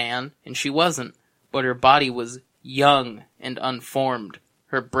was a man, and she wasn't, but her body was young and unformed.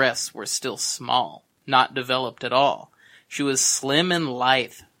 Her breasts were still small, not developed at all. She was slim and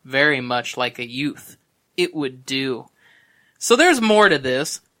lithe, very much like a youth. It would do. So there's more to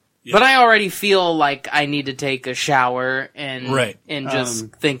this, but I already feel like I need to take a shower and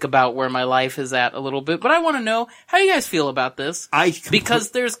just think about where my life is at a little bit. But I want to know, how do you guys feel about this?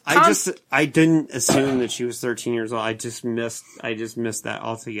 Because there's I didn't assume that she was 13 years old. I just missed that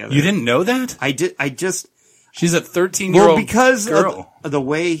altogether. You didn't know that? She's a 13-year-old because girl. Of the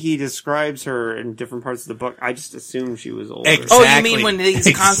way he describes her in different parts of the book, I just assumed she was older. Exactly. Oh, you mean when he's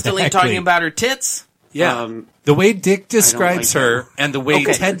constantly talking about her tits? Yeah. The way Dick describes her and the way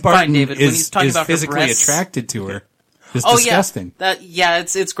Ted Barton is physically attracted to her is disgusting. Yeah.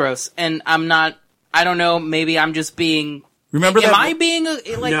 It's gross. And I don't know, maybe I'm just being... Remember that? Am I being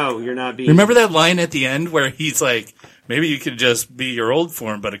No, you're not being... Remember that line at the end where he's like, maybe you could just be your old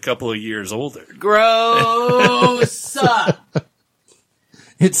form, but a couple of years older. Gross!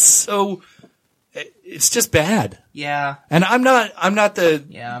 It's just bad. Yeah. And I'm not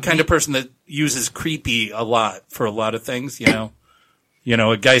the kind of person that uses creepy a lot for a lot of things, you know.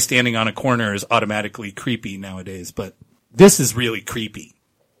 A guy standing on a corner is automatically creepy nowadays, but this is really creepy.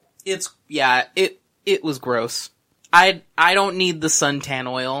 It was gross. I don't need the suntan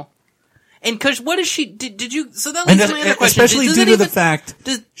oil. And cause what is she, did you, so that leads to my other question. Especially due to the fact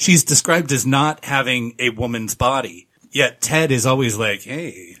she's described as not having a woman's body. Yet Ted is always like,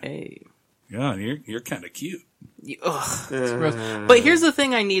 hey. Yeah, you're kind of cute. Ugh, that's gross. But here's the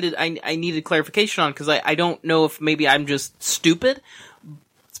thing I needed clarification on, because I don't know if maybe I'm just stupid.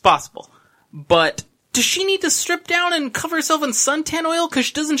 It's possible. But does she need to strip down and cover herself in suntan oil?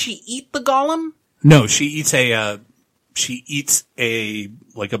 Because doesn't she eat the golem? No, she eats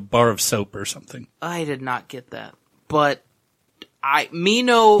like a bar of soap or something. I did not get that. But this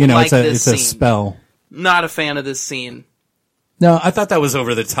scene. It's a spell. Not a fan of this scene. No, I thought that was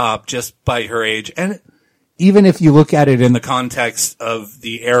over the top just by her age. And even if you look at it in the context of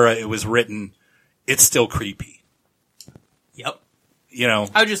the era it was written, it's still creepy. Yep.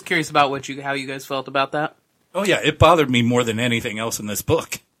 I was just curious about how you guys felt about that. Oh yeah, it bothered me more than anything else in this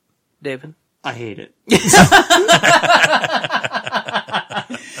book. David? I hate it.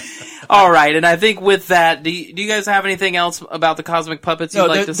 All right, and I think with that, do you guys have anything else about the cosmic puppets you'd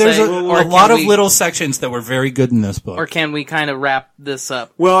like to say? There's a lot of little sections that were very good in this book. Or can we kind of wrap this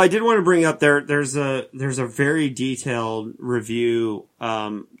up? Well, I did want to bring up there's a very detailed review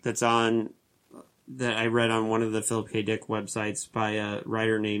that I read on one of the Philip K. Dick websites by a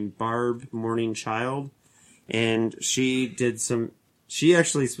writer named Barb Morningchild, and she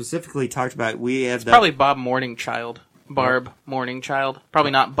actually specifically talked about probably Bob Morningchild. Barb Morningchild.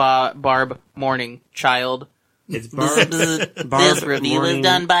 Probably not Barb Morningchild. It's Barb. This review is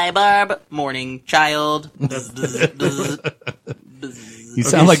done by Barb Morningchild. You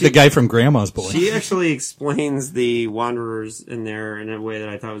sound like the guy from Grandma's Boy. She actually explains the Wanderers in there in a way that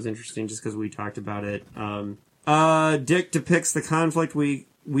I thought was interesting just because we talked about it. Dick depicts the conflict we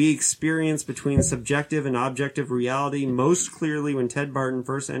experience between subjective and objective reality most clearly when Ted Barton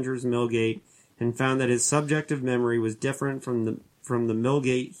first enters Millgate and found that his subjective memory was different from the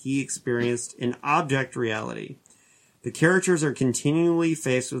Millgate he experienced in object reality. The characters are continually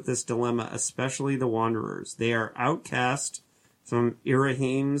faced with this dilemma, especially the Wanderers. They are outcast from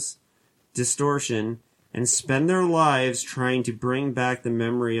Irahim's distortion and spend their lives trying to bring back the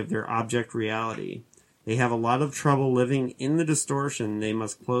memory of their object reality. They have a lot of trouble living in the distortion. They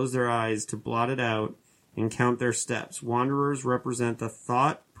must close their eyes to blot it out and count their steps. Wanderers represent the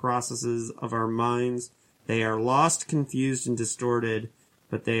thought processes of our minds They are lost, confused, and distorted,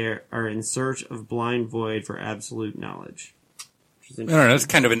 but they are in search of blind void for absolute knowledge. I don't know, that's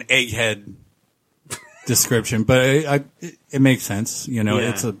kind of an egghead description, but it makes sense. You know,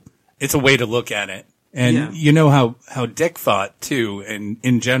 it's a way to look at it. And you know how Dick thought, too, and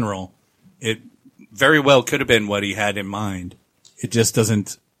in general, it very well could have been what he had in mind. It just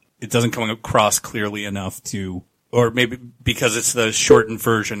doesn't come across clearly enough to, or maybe because it's the shortened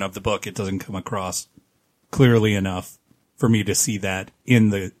version of the book, it doesn't come across clearly enough for me to see that in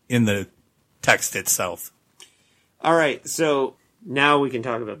the text itself. All right, so now we can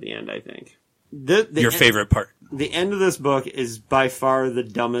talk about the end, I think. Your favorite part. The end of this book is by far the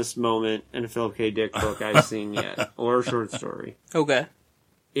dumbest moment in a Philip K. Dick book I've seen yet, or a short story. Okay.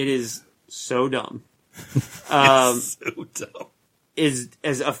 It is so dumb. It's so dumb. Is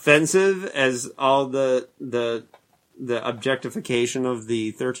as offensive as all the objectification of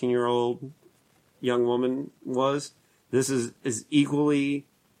the 13-year-old young woman was. This is equally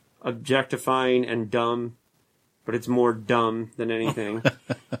objectifying and dumb, but it's more dumb than anything.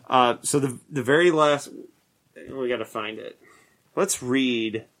 So the very last, we got to find it. Let's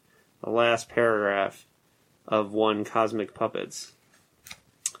read the last paragraph of One Cosmic Puppets.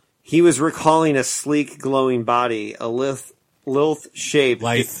 He was recalling a sleek, glowing body, a lithe shape,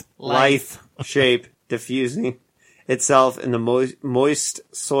 lithe shape diffusing itself in the moist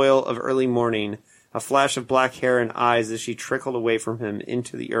soil of early morning, a flash of black hair and eyes as she trickled away from him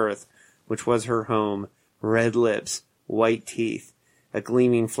into the earth, which was her home, red lips, white teeth, a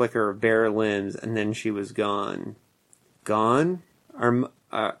gleaming flicker of bare limbs, and then she was gone. Gone?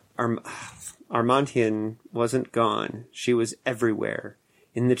 Armantian wasn't gone. She was everywhere.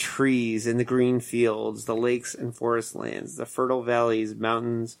 In the trees, in the green fields, the lakes and forest lands, the fertile valleys,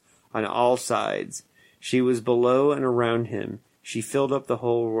 mountains on all sides. She was below and around him. She filled up the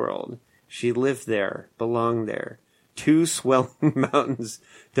whole world. She lived there, belonged there. Two swelling mountains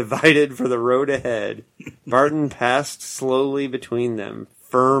divided for the road ahead. Barton passed slowly between them.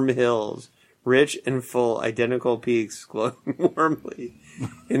 Firm hills, rich and full, identical peaks glowing warmly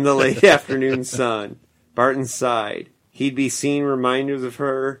in the late afternoon sun. Barton sighed. He'd be seeing reminders of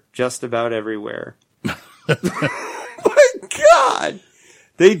her just about everywhere. My God!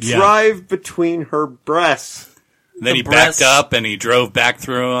 They drive between her breasts. Then he backed up, and he drove back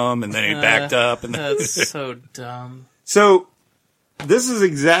through them, and then he backed up. And that's so dumb. So, this is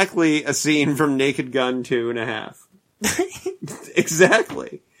exactly a scene from Naked Gun 2.5.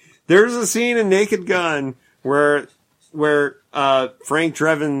 Exactly. There's a scene in Naked Gun where Frank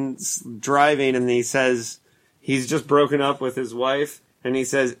Drebin's driving, and he says he's just broken up with his wife, and he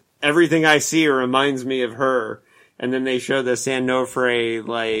says, everything I see reminds me of her. And then they show the San Onofre,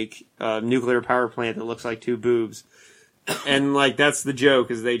 nuclear power plant that looks like two boobs. And, that's the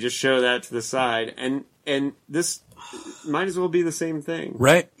joke, is they just show that to the side. And this might as well be the same thing.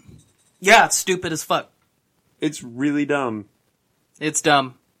 Right? Yeah, it's stupid as fuck. It's really dumb. It's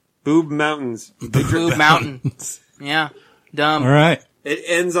dumb. Boob mountains. Boob mountains. Yeah, dumb. All right. It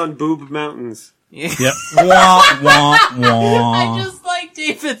ends on boob mountains. Yeah. Yep. Wah, wah, wah. I just like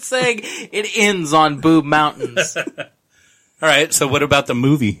David saying it ends on boob mountains. All right, so what about the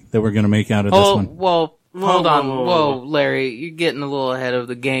movie that we're going to make out of this one? Well, hold on. Whoa. Whoa, Larry, you're getting a little ahead of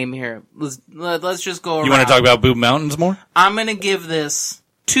the game here. Let's just go around. You want to talk about Boob Mountains more? I'm going to give this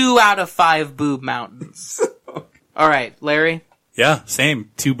 2 out of 5 boob mountains. All right, Larry? Yeah,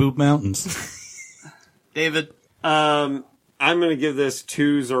 same. 2 Boob Mountains. David? I'm going to give this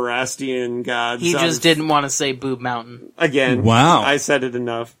 2 Zoroastrian gods. He just didn't want to say boob mountain. Again. Wow. I said it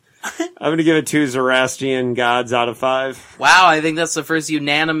enough. I'm going to give it 2 Zoroastrian gods out of 5. Wow, I think that's the first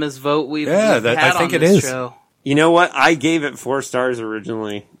unanimous vote we've had I think on it this is. show. You know what? I gave it 4 stars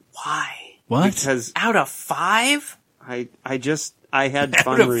originally. Why? What? Because Out of 5? I had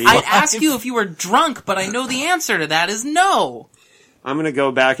fun reading. I'd ask you if you were drunk, but I know the answer to that is no. I'm going to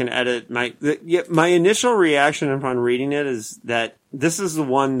go back and edit my initial reaction upon reading it is that this is the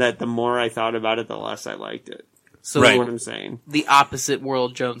one that the more I thought about it, the less I liked it. So That's what I'm saying. The opposite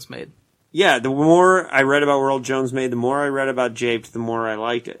World Jones made. Yeah, the more I read about World Jones Made, the more I read about Japed, the more I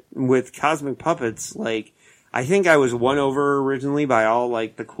liked it. With Cosmic Puppets, I think I was won over originally by all,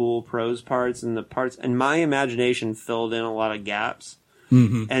 the cool prose parts, and my imagination filled in a lot of gaps,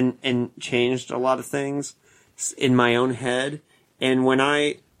 and changed a lot of things in my own head. And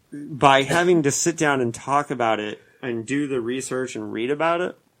by having to sit down and talk about it and do the research and read about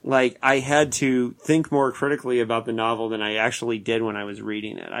it, I had to think more critically about the novel than I actually did when I was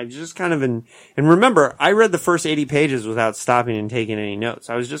reading it. I just kind of and remember, I read the first 80 pages without stopping and taking any notes.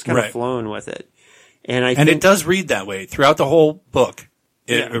 I was just kind of flowing with it. And it does read that way throughout the whole book.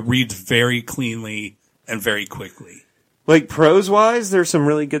 It reads very cleanly and very quickly. Like, prose-wise, there's some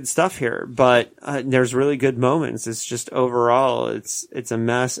really good stuff here, but there's really good moments. It's just overall, it's a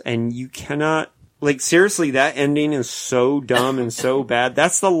mess, and you cannot... Like, seriously, that ending is so dumb and so bad.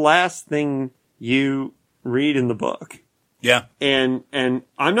 That's the last thing you read in the book. Yeah. And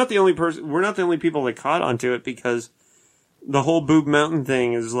I'm not the only person... We're not the only people that caught onto it, because the whole Boob Mountain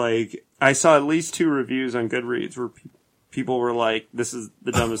thing is like... I saw at least 2 reviews on Goodreads where people were like, this is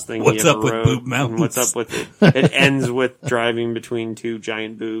the dumbest thing he ever wrote. Boob Mountains? What's up with it? It ends with driving between 2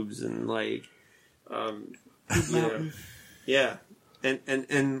 giant boobs and like, yeah.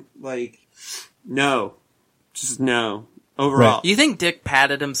 And like, no. Just no. Overall. You think Dick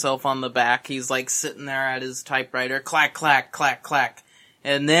patted himself on the back? He's like sitting there at his typewriter, clack, clack, clack, clack.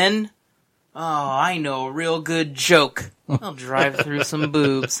 And then, oh, I know a real good joke. I'll drive through some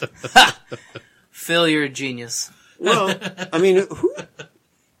boobs. Ha! Phil, you're a genius. Well, I mean,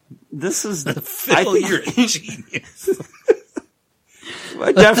 this is... Phil, you're a genius.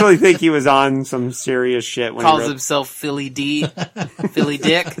 I definitely think he was on some serious shit when Calls he wrote himself Philly D. Philly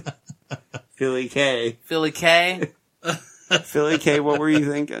Dick. Philly K. Philly K. Philly K, what were you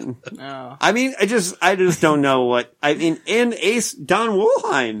thinking? Oh. I mean, I just don't know what... I mean, and Ace, Don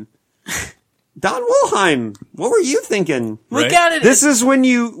Wollheim. Don Wollheim, what were you thinking? Look at it. This is when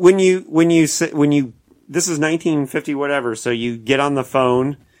you this is 1950 whatever, so you get on the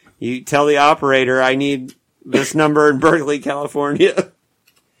phone, you tell the operator, I need this number in Berkeley, California.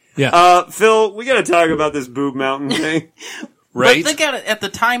 Yeah. Phil, we gotta talk about this Boob Mountain thing. Right? But think at it, at the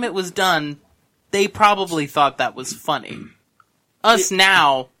time it was done, they probably thought that was funny. Us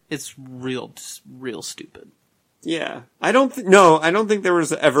now, it's real stupid. Yeah. I don't think there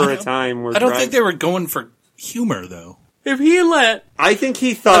was ever a time where... I don't think they were going for humor, though. If he let I think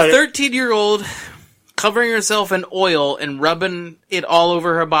he thought... a 13-year-old covering herself in oil and rubbing it all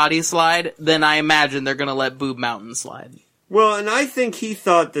over her body slide, then I imagine they're going to let Boob Mountain slide. Well, and I think he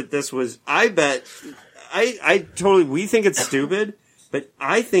thought that this was... I bet... I totally... We think it's stupid, but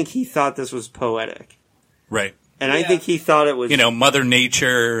I think he thought this was poetic. Right. And I think he thought it was... You know, Mother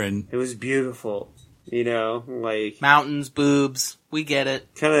Nature and... It was beautiful. You know, like... Mountains, boobs, we get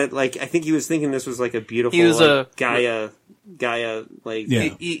it. Kind of like... I think he was thinking this was like a beautiful... He was like, Gaia, like...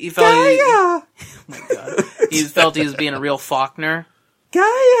 Yeah. He felt Gaia! oh my God. He felt he was being a real Faulkner.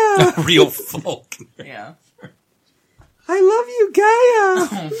 Gaia! Real folk. Yeah. I love you, Gaia!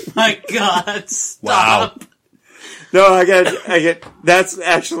 Oh my God, stop. Wow. No, I get. That's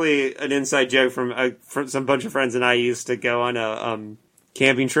actually an inside joke from some bunch of friends and I used to go on a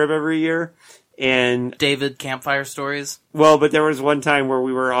camping trip every year, and David Campfire Stories. well, but there was one time where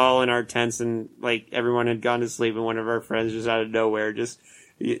we were all in our tents and like everyone had gone to sleep, and one of our friends just out of nowhere, just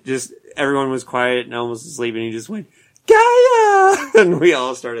everyone was quiet and almost asleep, and he just went Gaia, and we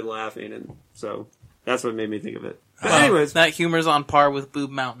all started laughing, and so that's what made me think of it. But anyways, That humor's on par with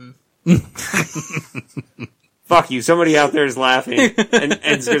Boob Mountain. fuck you. Somebody out there is laughing and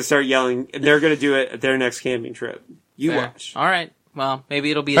is going to start yelling. And they're going to do it at their next camping trip. You Fair. watch. All right. Well,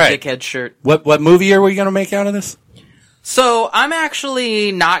 maybe it'll be a All right. dickhead shirt. What movie are we going to make out of this? So I'm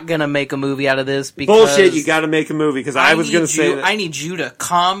actually not gonna make a movie out of this because Bullshit, you got to make a movie because I was going to say that. I need you to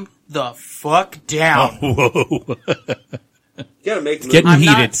calm the fuck down. Whoa. You got to make a movie. Getting I'm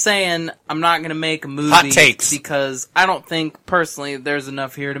heated. not saying I'm not gonna make a movie Hot takes. because I don't think personally there's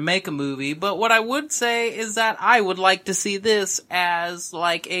enough here to make a movie. But what I would say is that I would like to see this as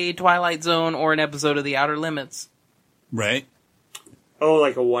like a Twilight Zone or an episode of The Outer Limits, Right. Oh,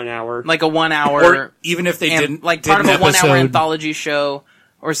 like a 1 hour. like a 1 hour, Or even if they didn't, like did part of an a 1 hour episode- anthology show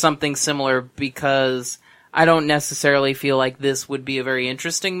or something similar. Because I don't necessarily feel like this would be a very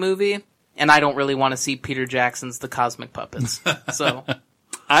interesting movie. And I don't really want to see Peter Jackson's The Cosmic Puppets. So,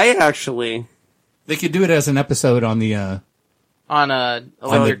 I actually... They could do it as an episode on the on on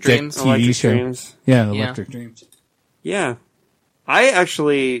Electric the Dick Dreams. TV Electric show. Dreams. Yeah, Electric Dreams. Yeah. I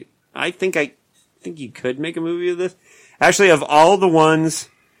think you could make a movie of this. Actually, of all the ones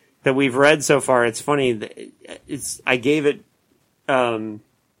that we've read so far, it's funny that I gave it 2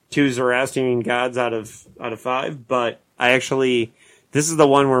 Zoroastrian gods out of 5, but I actually this is the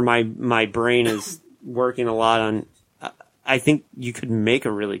one where my brain is working a lot on. I think you could make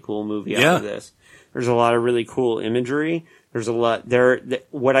a really cool movie out of this. There's a lot of really cool imagery. There's a lot there.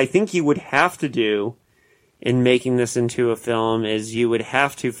 What I think you would have to do in making this into a film is you would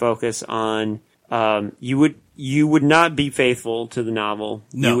have to focus on, you would not be faithful to the novel.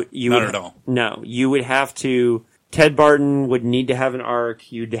 No, not at all. No, you would have to, Ted Barton would need to have an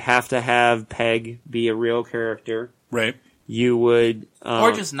arc. You'd have to have Peg be a real character. Right. You would,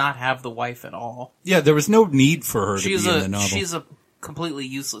 Or just not have the wife at all. Yeah, there was no need for her to be She's in the novel. she's a completely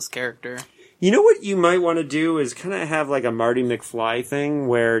useless character. You know what you might want to do is kind of have like a Marty McFly thing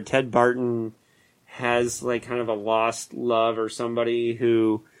where Ted Barton has like kind of a lost love or somebody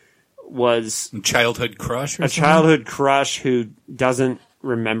who was A childhood crush or a something? childhood crush who doesn't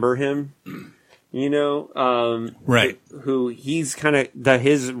remember him. You know, Right. who he's kind of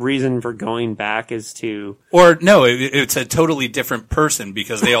his reason for going back is to Or no, it's a totally different person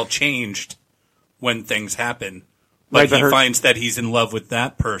because they all changed when things happen. But Right, but he her- finds that he's in love with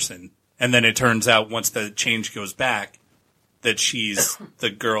that person. And then it turns out once the change goes back that she's the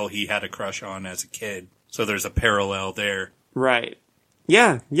girl he had a crush on as a kid. So there's a parallel there. right.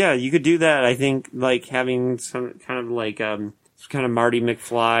 Yeah, you could do that. I think like having some kind of like kind of Marty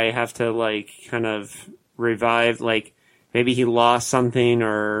McFly have to like kind of revive like maybe he lost something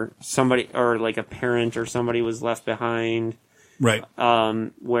or somebody or like a parent or somebody was left behind. Right.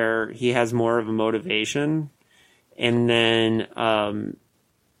 Where he has more of a motivation, and then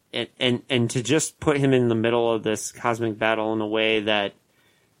and to just put him in the middle of this cosmic battle in a way that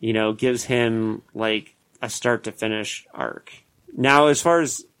gives him like a start to finish arc. Now, as far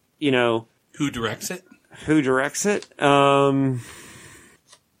as Who directs it? who directs it, well,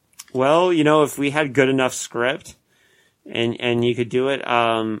 if we had good enough script and you could do it,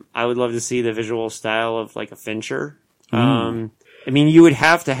 I would love to see the visual style of like a Fincher. I mean, you would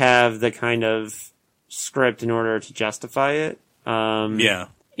have to have the kind of script in order to justify it. Yeah.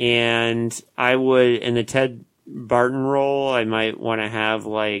 And I would, in the Ted Barton role, I might want to have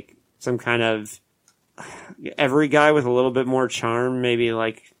like some kind of every guy with a little bit more charm, maybe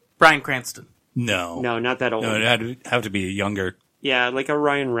like Bryan Cranston. No. no, not that old. No, it had to have to be a younger. Yeah, like a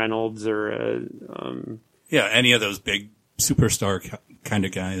Ryan Reynolds or a Yeah, any of those big superstar kind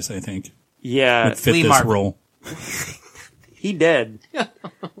of guys, I think, yeah, would fit Lee this Marvin. role. he did.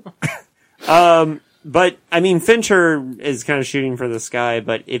 But I mean, Fincher is kind of shooting for the sky.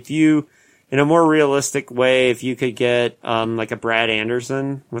 But if you, in a more realistic way, if you could get like a Brad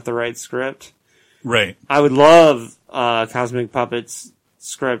Anderson with the right script, Right. I would love Cosmic Puppets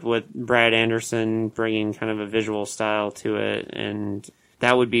script with Brad Anderson bringing kind of a visual style to it, and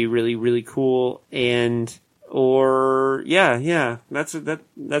that would be really, really cool. And that's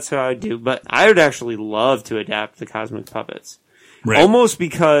how I would do. But I would actually love to adapt the Cosmic Puppets, Right. almost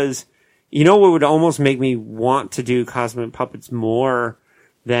because what would almost make me want to do Cosmic Puppets more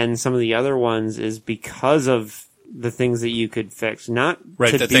than some of the other ones is because of the things that you could fix, not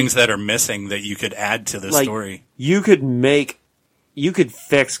Right. to The be- things that are missing that you could add to the like, story. You could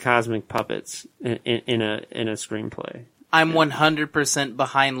fix Cosmic Puppets in a screenplay. I'm 100%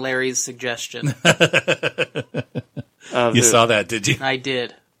 behind Larry's suggestion. You saw that, did you? I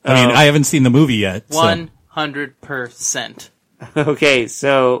did. I mean, I haven't seen the movie yet. So. 100%. Okay,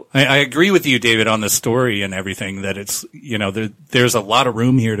 so I agree with you, David, on the story and everything, that it's, there's a lot of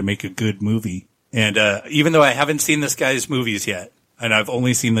room here to make a good movie. And even though I haven't seen this guy's movies yet, and I've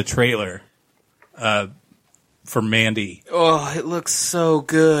only seen the trailer for Mandy, Oh, it looks so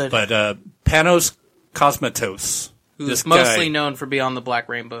good. but Panos Cosmatos, Who's this mostly guy, known for Beyond the Black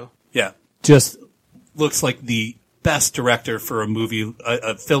Rainbow. yeah, Just looks like the best director for a movie,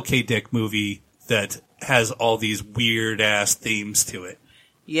 a Phil K. Dick movie that has all these weird-ass themes to it.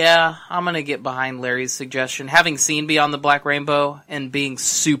 Yeah, I'm going to get behind Larry's suggestion. Having seen Beyond the Black Rainbow and being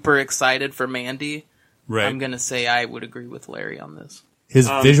super excited for Mandy, Right. I'm going to say I would agree with Larry on this. his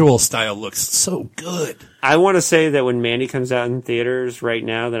visual Style looks so good. I want to say that when Mandy comes out in theaters right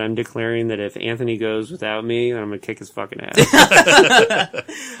now, that I'm declaring that if Anthony goes without me, I'm going to kick his fucking ass.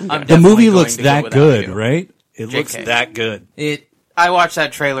 The movie looks that good, right? It looks JK. that good. I watched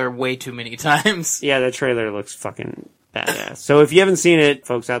that trailer way too many times. Yeah, the trailer looks fucking badass. So if you haven't seen it,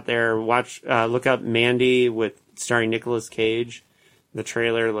 folks out there, look up Mandy with starring Nicolas Cage. The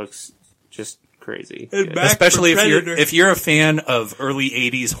trailer looks just crazy. good. Especially if you're a fan of early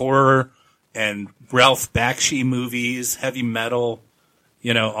 80s horror and Ralph Bakshi movies, heavy metal,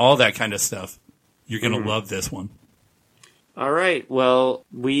 all that kind of stuff. You're going to love this one. All right. Well,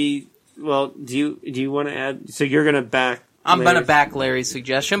 do you want to add? So you're going to back? I'm going to Larry's- back Larry's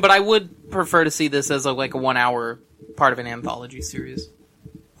suggestion, but I would prefer to see this as a 1 hour part of an anthology series.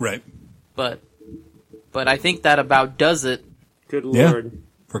 Right. But I think that about does it. Good Yeah. lord.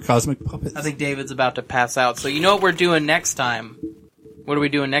 For Cosmic Puppets. I think David's about to pass out. So you know what we're doing next time? What are we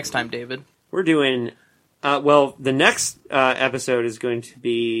doing next time, David? We're doing. The next episode is going to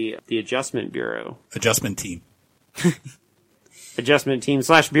be the Adjustment Bureau. Adjustment team. Adjustment Team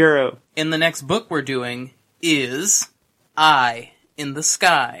 / Bureau. And the next book we're doing is Eye in the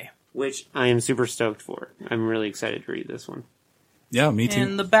Sky. Which I am super stoked for. I'm really excited to read this one. Yeah, me too.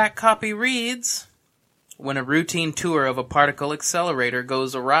 And the back copy reads, when a routine tour of a particle accelerator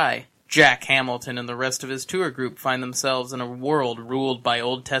goes awry, Jack Hamilton and the rest of his tour group find themselves in a world ruled by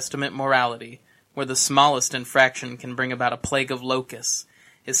Old Testament morality, where the smallest infraction can bring about a plague of locusts.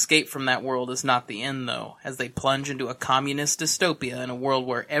 Escape from that world is not the end, though, as they plunge into a communist dystopia in a world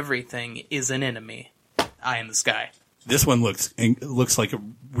where everything is an enemy. Eye in the Sky. This one looks like a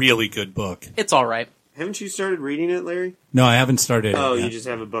really good book. It's all right. Haven't you started reading it, Larry? No, I haven't started Oh, it yet. you just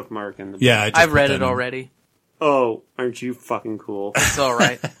have a bookmark in the book. Yeah, I've read it already. Oh, aren't you fucking cool? It's all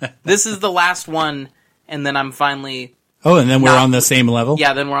right. This is the last one, and then I'm finally... Oh, and then we're on the same level?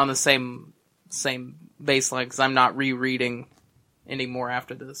 Yeah, then we're on the same baseline, because I'm not rereading anymore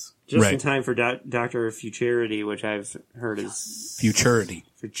after this. Just in time for Dr. Futurity, which I've heard is...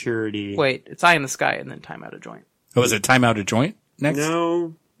 Futurity. Wait, it's Eye in the Sky and then Time Out of Joint. Oh, is it Time Out of Joint next?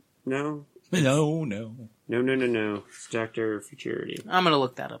 No. It's Dr. Futurity. I'm going to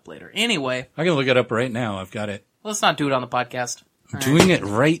look that up later. Anyway. I can look it up right now. I've got it. Let's not do it on the podcast. I'm doing it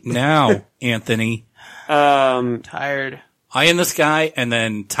right now, Anthony. Tired. Eye in the Sky, and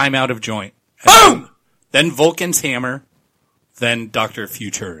then Time Out of Joint. Boom! Then Vulcan's Hammer, then Dr.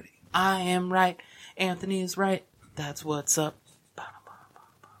 Futurity. I am right. Anthony is right. That's what's up.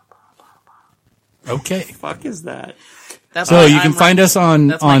 Okay. The fuck is that? So you can find us on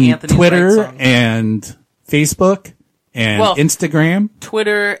Twitter and Facebook and Instagram.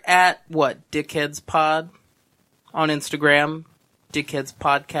 Twitter at what? Dickheads Pod. On Instagram, Dickheads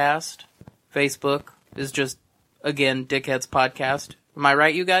Podcast. Facebook is just, again, Dickheads Podcast. Am I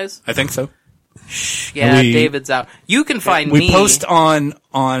right, you guys? I think so. Yeah, David's out. You can find me. We post on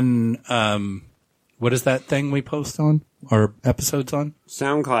what is that thing we post on? Our episodes on?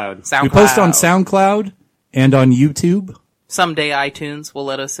 SoundCloud. We post on SoundCloud and on YouTube. Someday iTunes will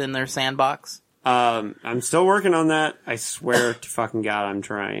let us in their sandbox. I'm still working on that. I swear to fucking God, I'm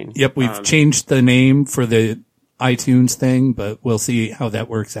trying. Yep, we've changed the name for the iTunes thing, but we'll see how that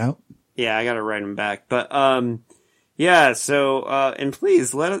works out. Yeah, I gotta write them back. But, yeah, so, and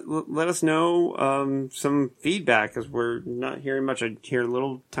please let us know, some feedback, because we're not hearing much. I hear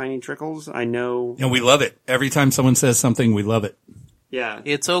little tiny trickles. I know. And we love it. Every time someone says something, we love it. Yeah.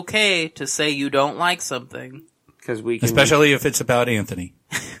 It's okay to say you don't like something. Because we can. Especially if it's about Anthony.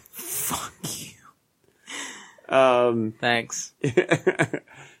 Fuck you. Thanks.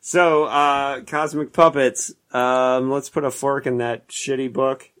 So, Cosmic Puppets, let's put a fork in that shitty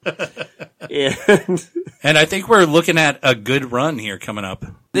book. And I think we're looking at a good run here coming up.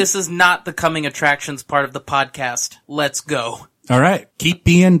 This is not the coming attractions part of the podcast. Let's go. All right. Keep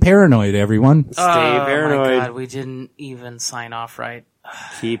being paranoid, everyone. Stay paranoid. Oh my God, we didn't even sign off right.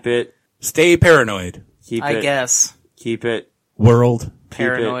 Keep it. Stay paranoid. Keep I it. guess. Keep it. World.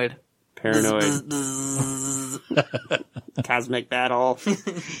 Paranoid. Paranoid. Cosmic battle.